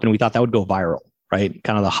set it up, and we thought that would go viral, right?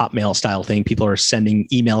 Kind of the Hotmail style thing. People are sending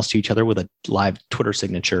emails to each other with a live Twitter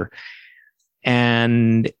signature.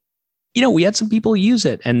 And, we had some people use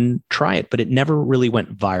it and try it, but it never really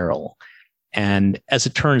went viral. And as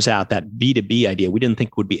it turns out, that B2B idea, we didn't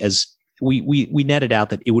think would be as, we netted out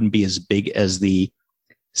that it wouldn't be as big as the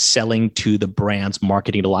selling to the brands,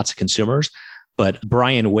 marketing to lots of consumers. But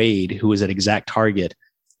Brian Wade, who was at ExactTarget,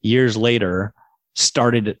 years later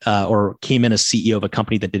started or came in as CEO of a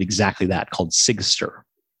company that did exactly that, called Sigster.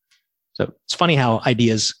 So it's funny how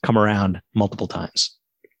ideas come around multiple times.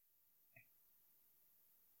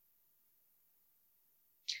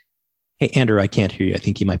 Hey, Andrew, I can't hear you. I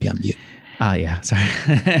think you might be on mute. Yeah, sorry.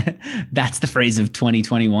 That's the phrase of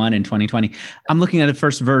 2021 and 2020. I'm looking at the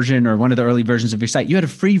first version or one of the early versions of your site. You had a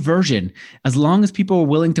free version. As long as people were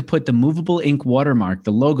willing to put the movable ink watermark,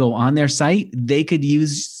 the logo on their site, they could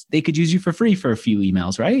use you for free for a few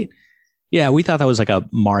emails, right? Yeah, we thought that was like a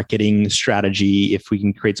marketing strategy. If we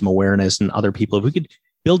can create some awareness and other people, if we could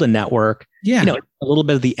build a network, a little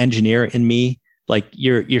bit of the engineer in me, like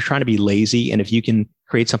you're trying to be lazy. And if you can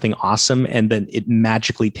create something awesome and then it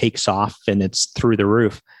magically takes off and it's through the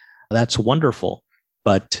roof, that's wonderful.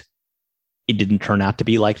 But it didn't turn out to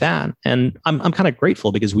be like that. And I'm kind of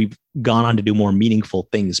grateful because we've gone on to do more meaningful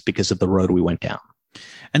things because of the road we went down.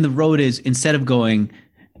 And the road is, instead of going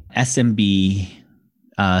SMB,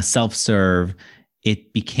 self-serve,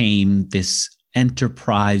 it became this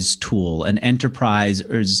enterprise tool. And enterprise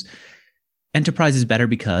is better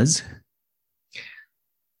because...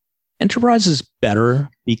 Enterprise is better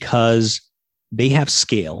because they have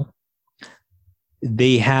scale.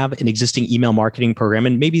 They have an existing email marketing program,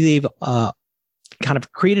 and maybe they've kind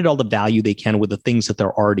of created all the value they can with the things that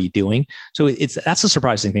they're already doing. So that's a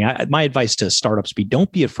surprising thing. My advice to startups be,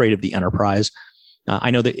 don't be afraid of the enterprise. I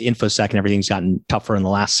know that InfoSec and everything's gotten tougher in the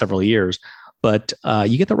last several years, but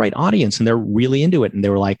you get the right audience and they're really into it. And they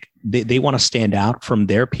were like, they want to stand out from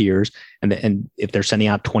their peers. And if they're sending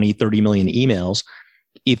out 20, 30 million emails,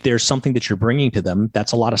 if there's something that you're bringing to them,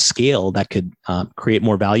 that's a lot of scale that could create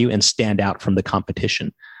more value and stand out from the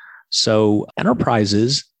competition. So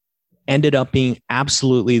enterprises ended up being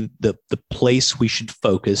absolutely the place we should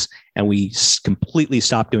focus. And we completely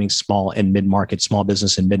stopped doing small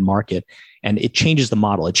business and mid-market. And it changes the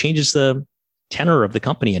model. It changes the tenor of the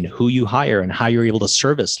company and who you hire and how you're able to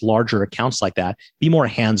service larger accounts like that. Be more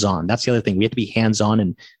hands-on. That's the other thing. We have to be hands-on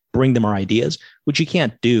and bring them our ideas, which you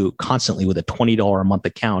can't do constantly with a $20 a month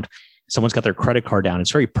account. Someone's got their credit card down.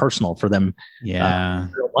 It's very personal for them. Yeah.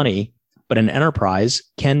 Money, but an enterprise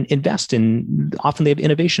can invest in, often they have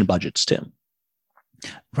innovation budgets too.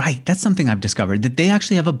 Right. That's something I've discovered, that they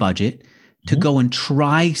actually have a budget to go and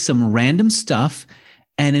try some random stuff.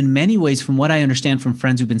 And in many ways, from what I understand from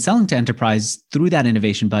friends who've been selling to enterprise through that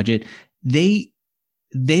innovation budget,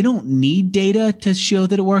 they don't need data to show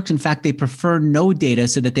that it works. In fact, they prefer no data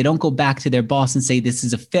so that they don't go back to their boss and say, this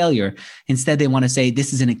is a failure. Instead, they want to say,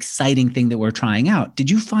 this is an exciting thing that we're trying out. Did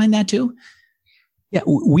you find that too? Yeah,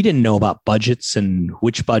 we didn't know about budgets and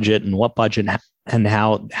which budget and what budget and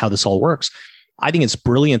how this all works. I think it's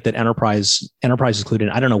brilliant that enterprise included.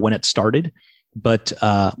 I don't know when it started, but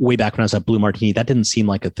way back when I was at Blue Martini, that didn't seem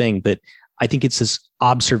like a thing. But I think it's this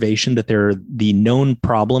observation that there are the known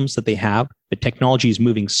problems that they have, but technology is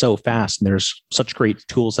moving so fast and there's such great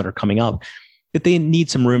tools that are coming up that they need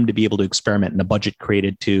some room to be able to experiment, and a budget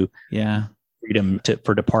created to freedom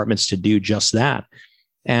for departments to do just that.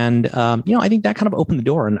 And, I think that kind of opened the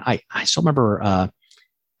door. And I still remember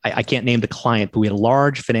I can't name the client, but we had a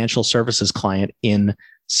large financial services client in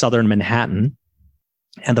Southern Manhattan.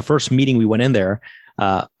 And the first meeting we went in there,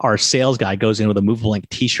 our sales guy goes in with a Movable Ink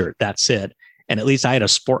t-shirt. That's it. And at least I had a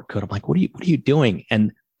sport coat. I'm like, what are you doing?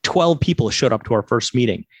 And 12 people showed up to our first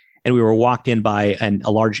meeting, and we were walked in by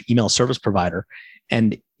a large email service provider,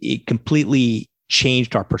 and it completely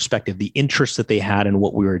changed our perspective, the interest that they had in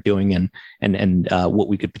what we were doing and what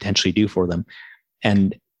we could potentially do for them.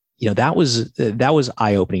 And that was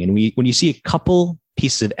eye-opening. And when you see a couple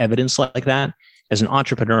pieces of evidence like that as an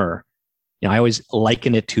entrepreneur, I always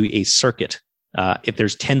liken it to a circuit. If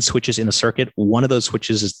there's 10 switches in a circuit, one of those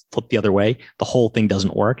switches is flipped the other way, the whole thing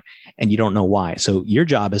doesn't work, and you don't know why. So your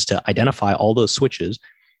job is to identify all those switches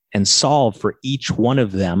and solve for each one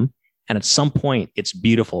of them. And at some point, it's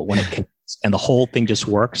beautiful when it connects and the whole thing just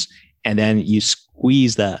works. And then you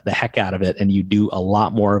squeeze the heck out of it, and you do a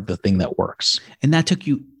lot more of the thing that works. And that took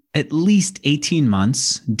you at least 18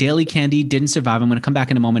 months. Daily Candy didn't survive. I'm going to come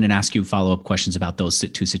back in a moment and ask you follow-up questions about those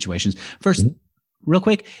two situations. First, real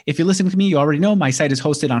quick, if you're listening to me, you already know my site is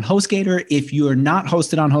hosted on HostGator. If you're not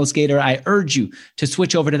hosted on HostGator, I urge you to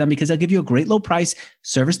switch over to them because they'll give you a great low price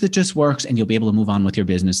service that just works, and you'll be able to move on with your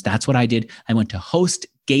business. That's what I did. I went to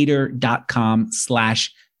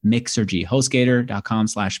hostgator.com/Mixergy,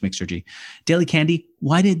 hostgator.com/Mixergy. Daily Candy,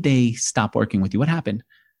 why did they stop working with you? What happened?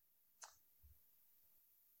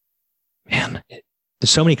 Man, there's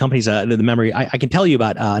so many companies. The memory, I can tell you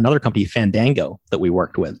about another company, Fandango, that we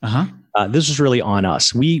worked with. This was really on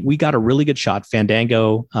us. We got a really good shot.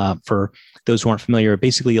 Fandango, for those who aren't familiar,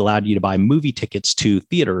 basically allowed you to buy movie tickets to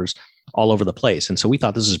theaters all over the place. And so we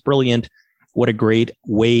thought this is brilliant. What a great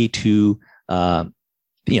way to,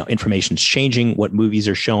 information's changing, what movies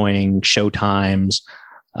are showing, show times,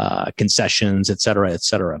 concessions, et cetera, et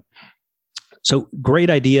cetera. So great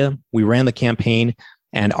idea. We ran the campaign,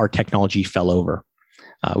 and our technology fell over.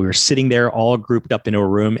 We were sitting there all grouped up into a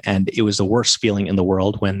room, and it was the worst feeling in the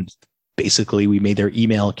world when basically we made their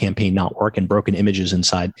email campaign not work and broken images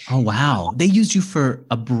inside. Oh, wow. They used you for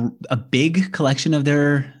a big collection of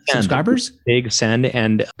their subscribers? Big send,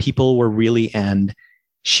 and people were and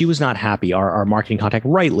she was not happy. Our marketing contact,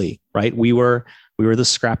 rightly, right? We were the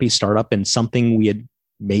scrappy startup, and we had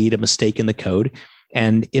made a mistake in the code,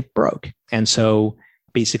 and it broke. And so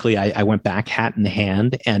basically, I went back hat in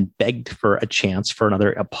hand and begged for a chance for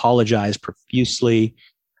another, apologized profusely,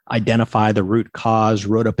 identify the root cause,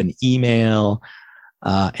 wrote up an email,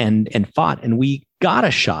 and fought. And we got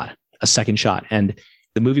a second shot. And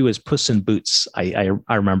the movie was Puss in Boots. I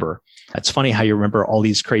remember. It's funny how you remember all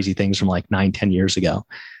these crazy things from like 9-10 years ago.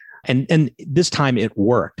 And this time it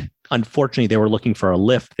worked. Unfortunately, they were looking for a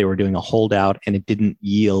lift. They were doing a holdout, and it didn't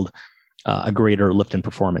yield a greater lift in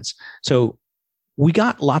performance. So we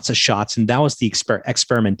got lots of shots, and that was the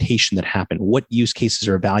experimentation that happened. What use cases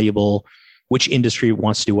are valuable? Which industry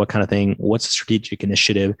wants to do what kind of thing? What's the strategic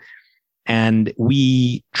initiative? And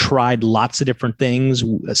we tried lots of different things.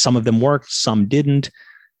 Some of them worked, some didn't.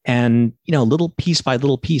 And, little piece by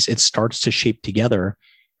little piece, it starts to shape together.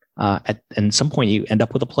 And some point, you end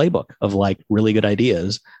up with a playbook of like really good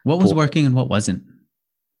ideas. What was working and what wasn't?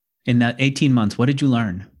 In that 18 months, what did you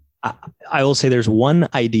learn? I will say there's one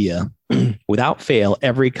idea without fail,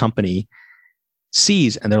 every company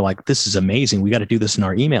sees, and they're like, this is amazing. We got to do this in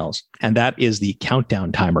our emails. And that is the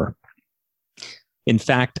countdown timer. In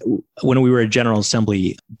fact, when we were at General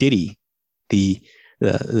Assembly, Diddy, the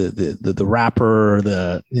rapper,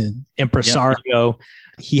 the impresario,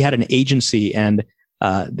 he had an agency, and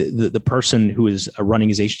the person who is running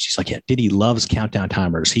his agency is like, yeah, Diddy loves countdown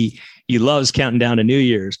timers. He loves counting down to New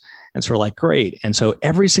Year's. And so we're like, great. And so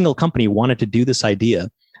every single company wanted to do this idea,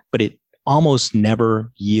 but it almost never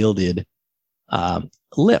yielded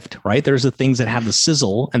lift, right? There's the things that have the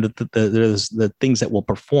sizzle, and there's the things that will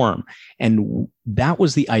perform. And that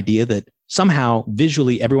was the idea that somehow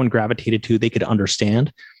visually everyone gravitated to, they could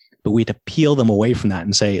understand, but we had to peel them away from that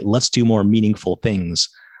and say, let's do more meaningful things.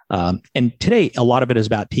 And today, a lot of it is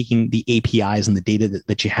about taking the APIs and the data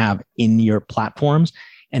that you have in your platforms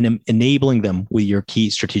and enabling them with your key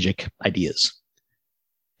strategic ideas.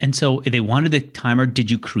 And so they wanted the timer. Did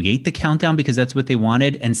you create the countdown because that's what they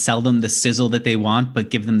wanted, and sell them the sizzle that they want, but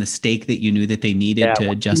give them the steak that you knew that they needed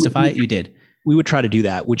to justify it? You did. We would try to do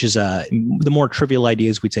that, which is the more trivial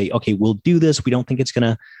ideas. We'd say, okay, we'll do this. We don't think it's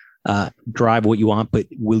going to drive what you want, but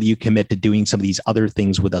will you commit to doing some of these other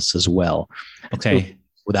things with us as well? Okay. So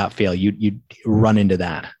without fail, you'd run into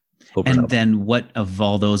that. And then what of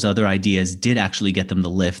all those other ideas did actually get them the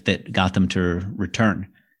lift that got them to return?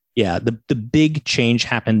 Yeah, the big change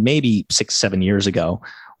happened maybe 6-7 years ago,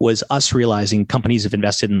 was us realizing companies have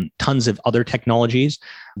invested in tons of other technologies.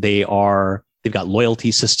 They are They've got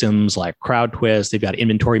loyalty systems like CrowdTwist. They've got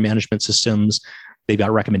inventory management systems. They've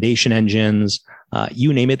got recommendation engines.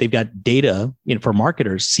 You name it. They've got data, for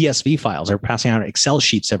marketers. CSV files. They're passing out Excel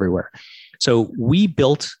sheets everywhere. So we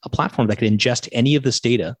built a platform that could ingest any of this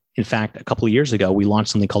data. In fact, a couple of years ago, we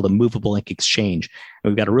launched something called a Movable Ink Exchange.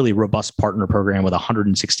 And we've got a really robust partner program with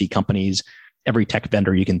 160 companies, every tech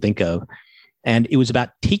vendor you can think of. And it was about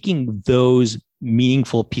taking those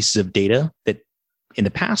meaningful pieces of data that in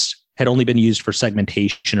the past had only been used for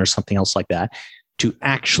segmentation or something else like that to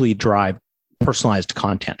actually drive personalized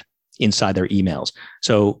content inside their emails.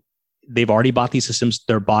 So they've already bought these systems.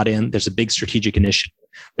 They're bought in. There's a big strategic initiative.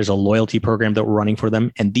 There's a loyalty program that we're running for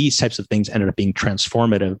them. And these types of things ended up being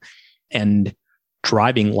transformative and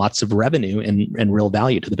driving lots of revenue and real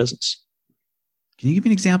value to the business. Can you give me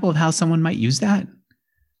an example of how someone might use that?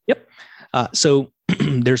 Yep. So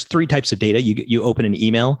there's three types of data. You open an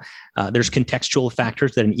email. There's contextual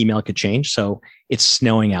factors that an email could change. So it's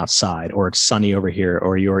snowing outside, or it's sunny over here,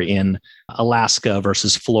 or you're in Alaska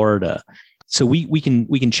versus Florida. So we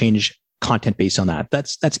can change content based on that.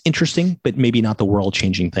 That's interesting, but maybe not the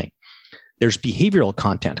world-changing thing. There's behavioral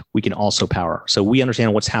content we can also power. So we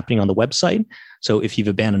understand what's happening on the website. So if you've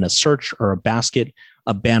abandoned a search or a basket,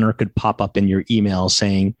 a banner could pop up in your email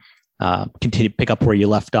saying, continue to pick up where you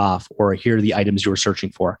left off, or here are the items you were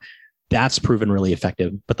searching for. That's proven really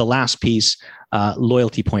effective. But the last piece,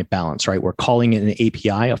 loyalty point balance, right? We're calling it an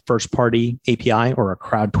API, a first party API or a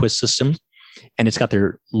CrowdTwist system. And it's got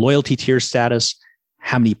their loyalty tier status,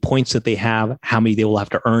 how many points that they have, how many they will have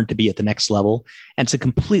to earn to be at the next level. And it's a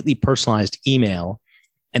completely personalized email.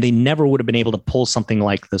 And they never would have been able to pull something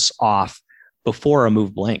like this off before a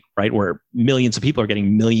Movable Ink, right? Where millions of people are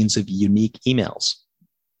getting millions of unique emails.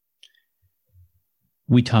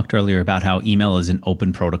 We talked earlier about how email is an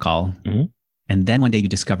open protocol. Mm-hmm. And then one day you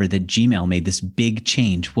discovered that Gmail made this big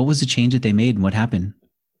change. What was the change that they made and what happened?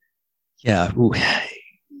 Yeah.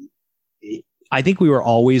 I think we were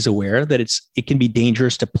always aware that it can be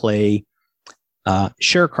dangerous to play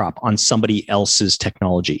sharecrop on somebody else's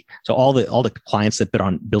technology. So all the clients that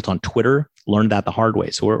built on Twitter learned that the hard way.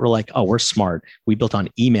 So we're like, oh, we're smart. We built on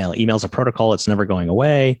email. Email's a protocol. It's never going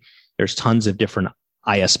away. There's tons of different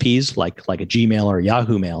ISPs like a Gmail or a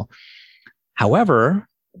Yahoo Mail. However,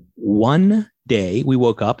 one day we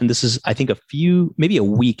woke up, and this is, I think, maybe a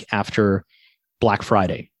week after Black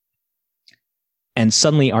Friday. And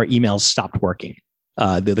suddenly our emails stopped working.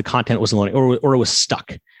 The content wasn't loading, or it was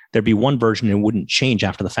stuck. There'd be one version and it wouldn't change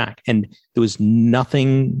after the fact. And there was no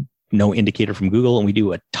indicator from Google. And we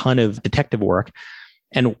do a ton of detective work.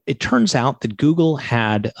 And it turns out that Google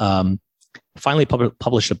had finally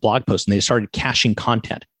published a blog post, and they started caching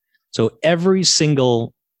content. So every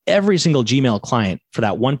single Gmail client for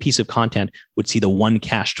that one piece of content would see the one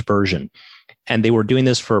cached version. And they were doing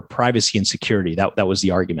this for privacy and security. That was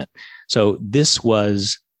the argument. So this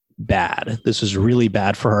was bad. This was really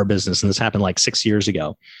bad for our business. And this happened like 6 years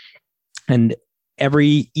ago. And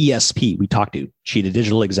every ESP we talked to, Cheetah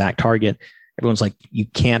Digital, ExactTarget, everyone's like, you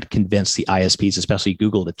can't convince the ISPs, especially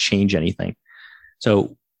Google, to change anything.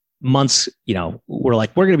 So months, we're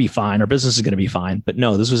like, we're going to be fine. Our business is going to be fine. But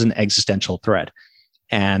no, this was an existential threat.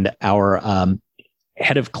 And our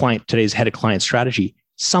today's head of client strategy,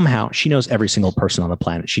 somehow she knows every single person on the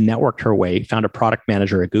planet. She networked her way, found a product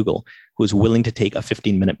manager at Google who was willing to take a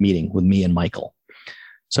 15-minute meeting with me and Michael.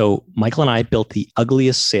 So Michael and I built the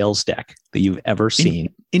ugliest sales deck that you've ever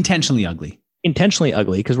seen. Intentionally ugly. Intentionally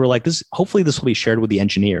ugly, because we're like, hopefully this will be shared with the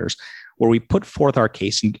engineers, where we put forth our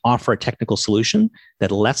case and offer a technical solution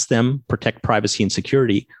that lets them protect privacy and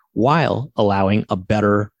security while allowing a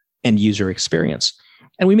better end user experience.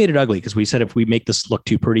 And we made it ugly because we said, if we make this look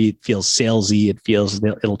too pretty, it feels salesy,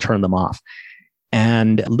 it'll turn them off.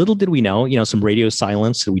 And little did we know, some radio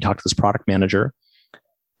silence. And we talked to this product manager. A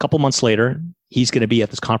couple months later, he's going to be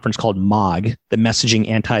at this conference called MOG, the Messaging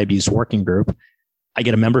Anti-Abuse Working Group. I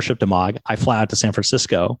get a membership to MOG. I fly out to San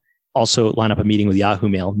Francisco, also line up a meeting with Yahoo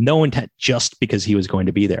Mail. No intent, just because he was going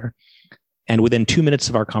to be there. And within 2 minutes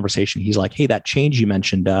of our conversation, he's like, hey, that change you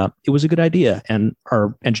mentioned, it was a good idea. And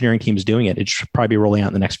our engineering team is doing it. It should probably be rolling out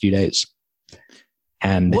in the next few days.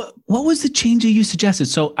 And what was the change that you suggested?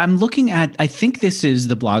 So I'm looking at, I think this is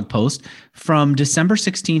the blog post from December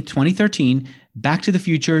 16th, 2013, Back to the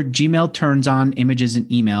Future, Gmail turns on images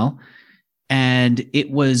and email. And it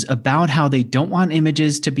was about how they don't want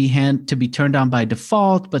images to be turned on by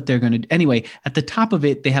default, but they're going to, anyway, at the top of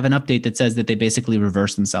it, they have an update that says that they basically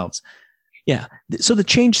reverse themselves. Yeah. So the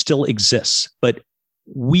change still exists, but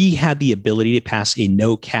we had the ability to pass a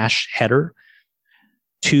no cache header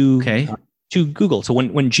to Google. So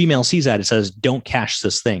when Gmail sees that, it says, don't cache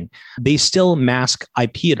this thing. They still mask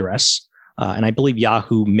IP address And I believe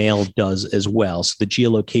Yahoo Mail does as well. So the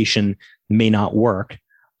geolocation may not work.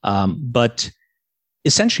 But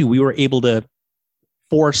essentially, we were able to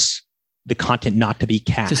force the content not to be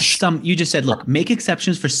cached. You just said, look, make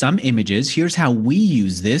exceptions for some images. Here's how we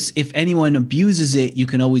use this. If anyone abuses it, you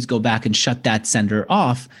can always go back and shut that sender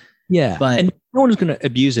off. Yeah. But and no one was going to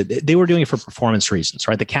abuse it. They were doing it for performance reasons,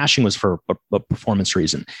 right? The caching was for a performance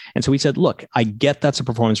reason. And so we said, look, I get that's a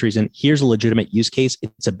performance reason. Here's a legitimate use case.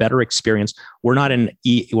 It's a better experience. We're not an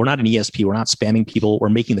ESP. We're not spamming people. We're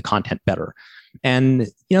making the content better. And,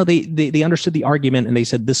 they understood the argument and they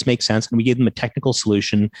said, this makes sense. And we gave them a technical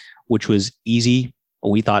solution, which was easy.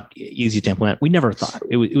 We thought easy to implement. We never thought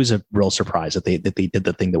it was a real surprise that they did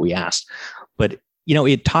the thing that we asked. But,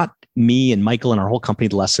 it taught me and Michael and our whole company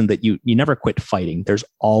the lesson that you never quit fighting. There's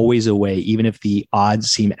always a way, even if the odds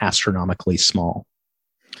seem astronomically small.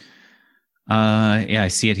 Yeah, I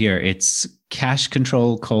see it here. It's cache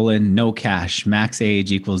control : no cache, max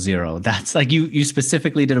age equals 0. That's like you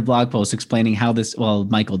specifically did a blog post explaining how this,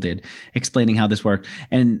 Michael did, explaining how this worked.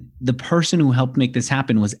 And the person who helped make this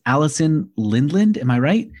happen was Allison Lindland. Am I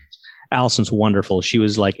right? Allison's wonderful. She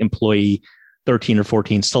was like employee 13 or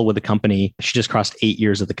 14, still with the company. She just crossed 8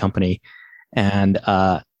 years at the company. And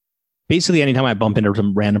basically, anytime I bump into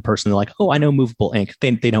some random person, they're like, "Oh, I know Movable Ink."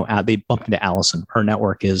 They bump into Allison. Her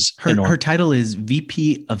network is her title is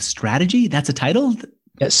VP of Strategy. That's a title.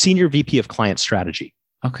 Yeah, Senior VP of Client Strategy.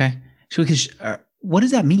 Okay. So, what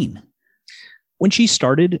does that mean? When she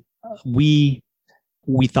started, we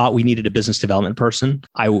thought we needed a business development person.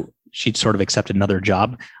 She'd sort of accepted another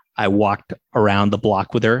job. I walked around the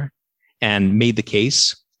block with her and made the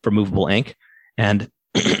case for Movable Ink, and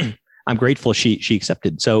I'm grateful she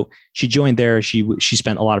accepted. So she joined there. She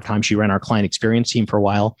spent a lot of time. She ran our client experience team for a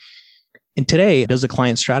while, and today does a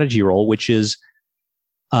client strategy role, which is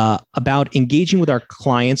about engaging with our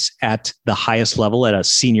clients at the highest level, at a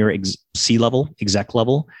senior C-level, exec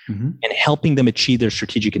level, and helping them achieve their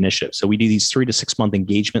strategic initiatives. So we do these 3 to 6 month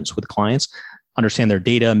engagements with clients, understand their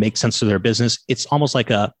data, make sense of their business. It's almost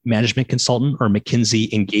like a management consultant or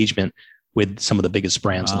McKinsey engagement with some of the biggest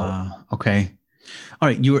brands in the world. Okay. All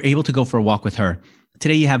right. You were able to go for a walk with her.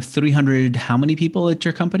 Today you have 300, how many people at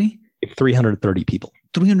your company? 330 people.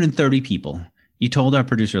 330 people. You told our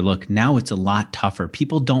producer, look, now it's a lot tougher.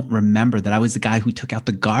 People don't remember that I was the guy who took out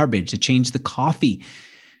the garbage to change the coffee.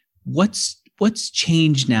 What's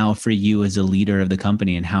changed now for you as a leader of the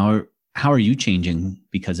company, and how are you changing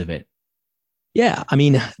because of it? Yeah. I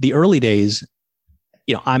mean, the early days,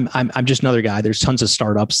 I'm just another guy. There's tons of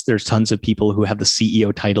startups. There's tons of people who have the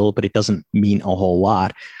CEO title, but it doesn't mean a whole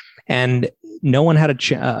lot. And no one had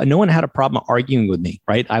a problem arguing with me,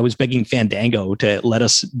 right? I was begging Fandango to let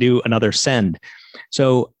us do another send.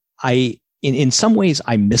 So in some ways,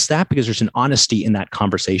 I miss that because there's an honesty in that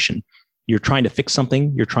conversation. You're trying to fix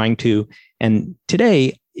something. And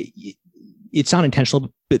today it's not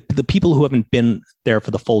intentional, but the people who haven't been there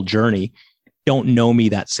for the full journey don't know me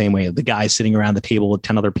that same way. The guy sitting around the table with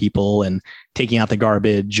 10 other people and taking out the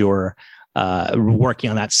garbage, or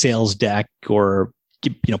working on that sales deck, or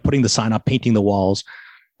putting the sign up, painting the walls.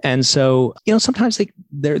 And so, sometimes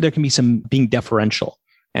there can be some being deferential.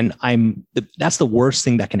 And that's the worst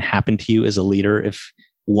thing that can happen to you as a leader if,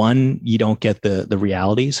 one, you don't get the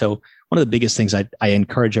reality. So one of the biggest things I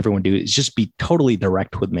encourage everyone to do is just be totally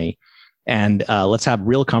direct with me. And let's have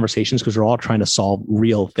real conversations, because we're all trying to solve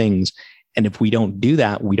real things. And if we don't do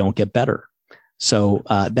that, we don't get better. So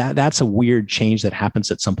that's a weird change that happens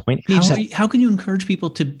at some point. How can you encourage people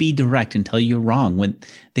to be direct and tell you you're wrong when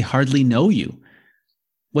they hardly know you?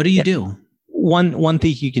 What do you do? One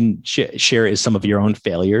thing you can share is some of your own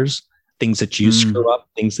failures, things that you screw up,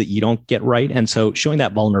 things that you don't get right. And so showing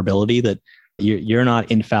that vulnerability, that you're not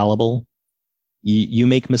infallible. You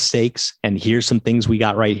make mistakes, and here's some things we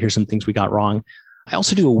got right. Here's some things we got wrong. I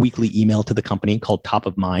also do a weekly email to the company called Top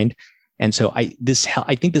of Mind. And so I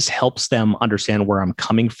think this helps them understand where I'm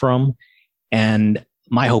coming from. And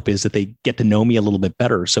my hope is that they get to know me a little bit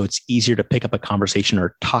better. So it's easier to pick up a conversation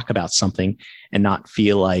or talk about something and not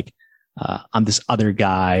feel like I'm this other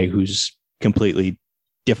guy who's completely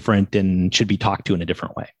different and should be talked to in a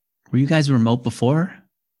different way. Were you guys remote before?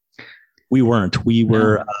 We weren't. We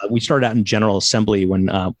were. We started out in General Assembly when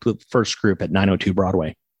the first group at 902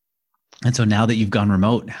 Broadway. And so now that you've gone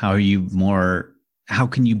remote, how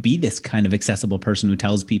can you be this kind of accessible person who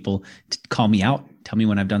tells people to call me out, tell me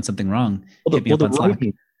when I've done something wrong?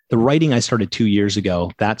 The writing I started 2 years ago,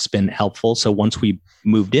 that's been helpful. So once we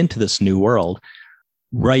moved into this new world,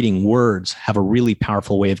 writing words have a really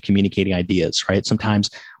powerful way of communicating ideas, right? Sometimes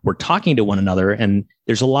we're talking to one another and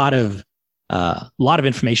there's a lot of a lot of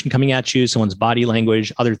information coming at you, someone's body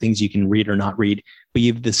language, other things you can read or not read, but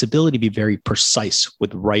you have this ability to be very precise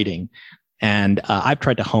with writing. And I've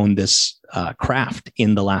tried to hone this craft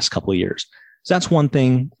in the last couple of years. So that's one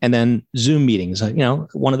thing. And then Zoom meetings,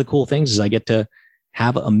 one of the cool things is I get to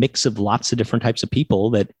have a mix of lots of different types of people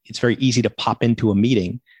that it's very easy to pop into a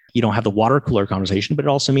meeting. You don't have the water cooler conversation, but it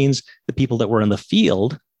also means the people that were in the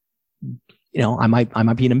field, I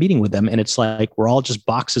might be in a meeting with them, and it's like we're all just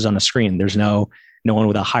boxes on a screen. There's no one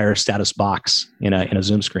with a higher status box in a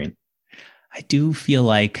Zoom screen. I do feel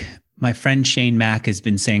like my friend Shane Mack has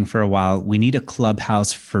been saying for a while, we need a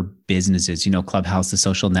Clubhouse for businesses, Clubhouse, the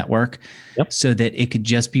social network, so that it could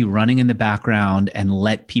just be running in the background and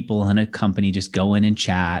let people in a company just go in and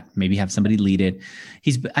chat, maybe have somebody lead it.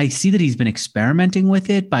 I see that he's been experimenting with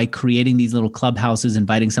it by creating these little clubhouses,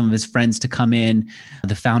 inviting some of his friends to come in.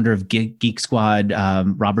 The founder of Geek Squad,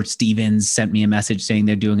 Robert Stevens, sent me a message saying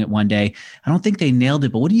they're doing it one day. I don't think they nailed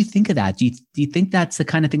it, but what do you think of that? Do you think that's the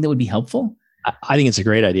kind of thing that would be helpful? I think it's a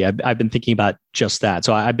great idea. I've been thinking about just that.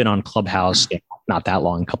 So I've been on Clubhouse not that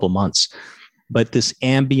long, a couple of months, but this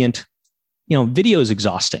ambient, video is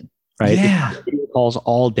exhausting, right? Yeah. Video calls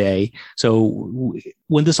all day. So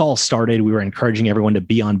when this all started, we were encouraging everyone to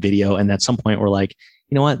be on video. And at some point we're like,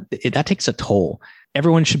 you know what, that takes a toll.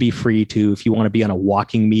 Everyone should be free to, if you want to be on a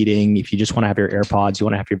walking meeting, if you just want to have your AirPods, you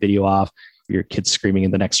want to have your video off, your kids screaming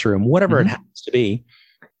in the next room, whatever it happens to be.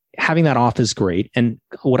 Having that off is great. And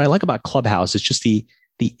what I like about Clubhouse is just the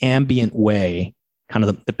ambient way, kind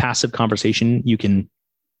of the passive conversation you can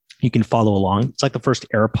follow along. It's like the first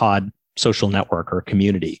AirPod social network or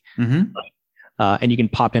community. And you can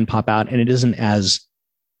pop in, pop out, and it isn't as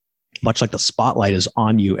much like the spotlight is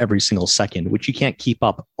on you every single second, which you can't keep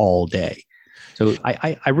up all day. So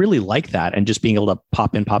I really like that. And just being able to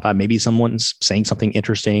pop in, pop out, maybe someone's saying something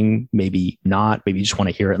interesting, maybe not, maybe you just want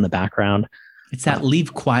to hear it in the background. It's that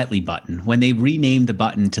leave quietly button. When they renamed the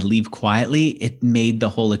button to leave quietly, it made the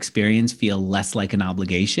whole experience feel less like an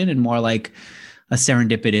obligation and more like a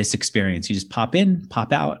serendipitous experience. You just pop in,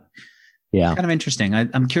 pop out. Yeah. It's kind of interesting.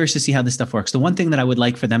 I'm curious to see how this stuff works. The one thing that I would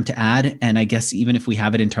like for them to add, and I guess even if we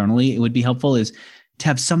have it internally, it would be helpful, is to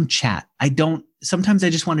have some chat. Sometimes I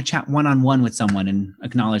just want to chat one-on-one with someone and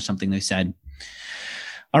acknowledge something they said.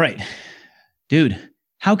 All right, dude,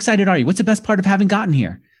 how excited are you? What's the best part of having gotten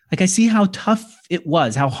here? Like, I see how tough it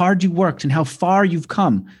was, how hard you worked, and how far you've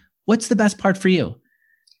come. What's the best part for you?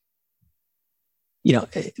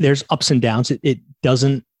 There's ups and downs.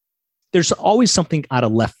 There's always something out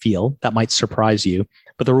of left field that might surprise you.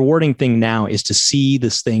 But the rewarding thing now is to see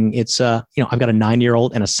this thing. It's, I've got a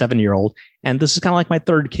 9-year-old and a 7-year-old, and this is kind of like my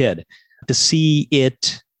third kid. To see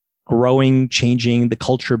it growing, changing, the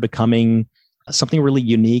culture becoming something really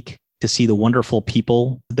unique, to see the wonderful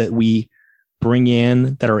people that we bring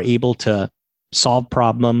in that are able to solve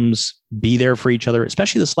problems, be there for each other,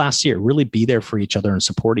 especially this last year, really be there for each other and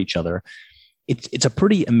support each other. It's a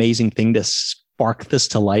pretty amazing thing to spark this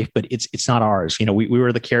to life, but it's not ours. We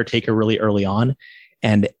were the caretaker really early on,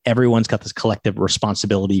 and everyone's got this collective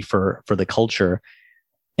responsibility for the culture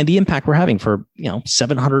and the impact we're having for,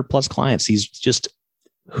 700 plus clients. These just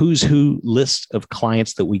who's who list of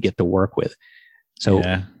clients that we get to work with. So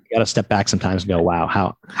yeah. You got to step back sometimes and go, wow,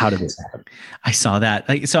 how did this happen? I saw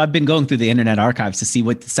that. So I've been going through the Internet Archives to see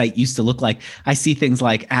what the site used to look like. I see things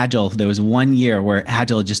like Agile. There was one year where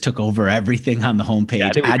Agile just took over everything on the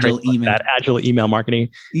homepage. Yeah, Agile email. That Agile email marketing.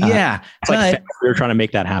 Yeah. It's like we were trying to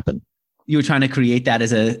make that happen. You were trying to create that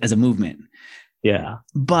as a movement. Yeah.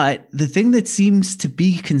 But the thing that seems to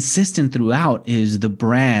be consistent throughout is the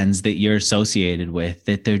brands that you're associated with,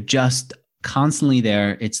 that they're just constantly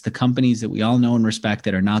there. It's the companies that we all know and respect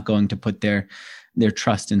that are not going to put their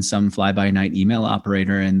trust in some fly-by-night email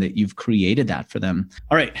operator, and that you've created that for them.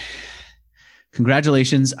 All right.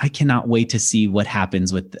 Congratulations. I cannot wait to see what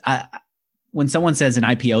happens with when someone says an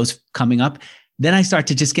IPO is coming up, then I start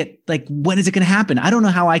to just get like, when is it going to happen? I don't know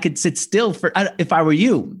how I could sit still if I were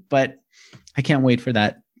you, but I can't wait for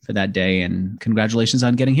that day. And congratulations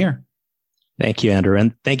on getting here. Thank you, Andrew.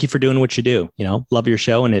 And thank you for doing what you do. Love your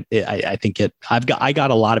show. And I think I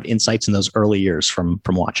got a lot of insights in those early years from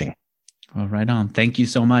watching. Well, right on. Thank you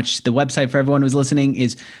so much. The website for everyone who's listening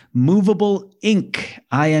is Movable Ink,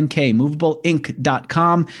 I-N-K,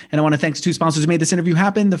 movableink.com. And I want to thank two sponsors who made this interview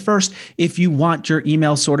happen. The first, if you want your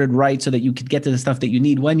email sorted right so that you could get to the stuff that you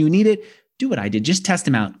need when you need it, do what I did. Just test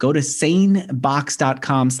them out. Go to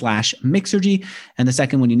sanebox.com/Mixergy. And the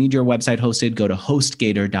second, when you need your website hosted, go to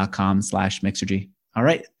hostgator.com/Mixergy. All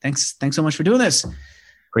right. Thanks so much for doing this.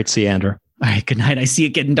 Great to see you, Andrew. All right. Good night. I see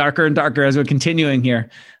it getting darker and darker as we're continuing here.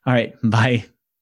 All right. Bye.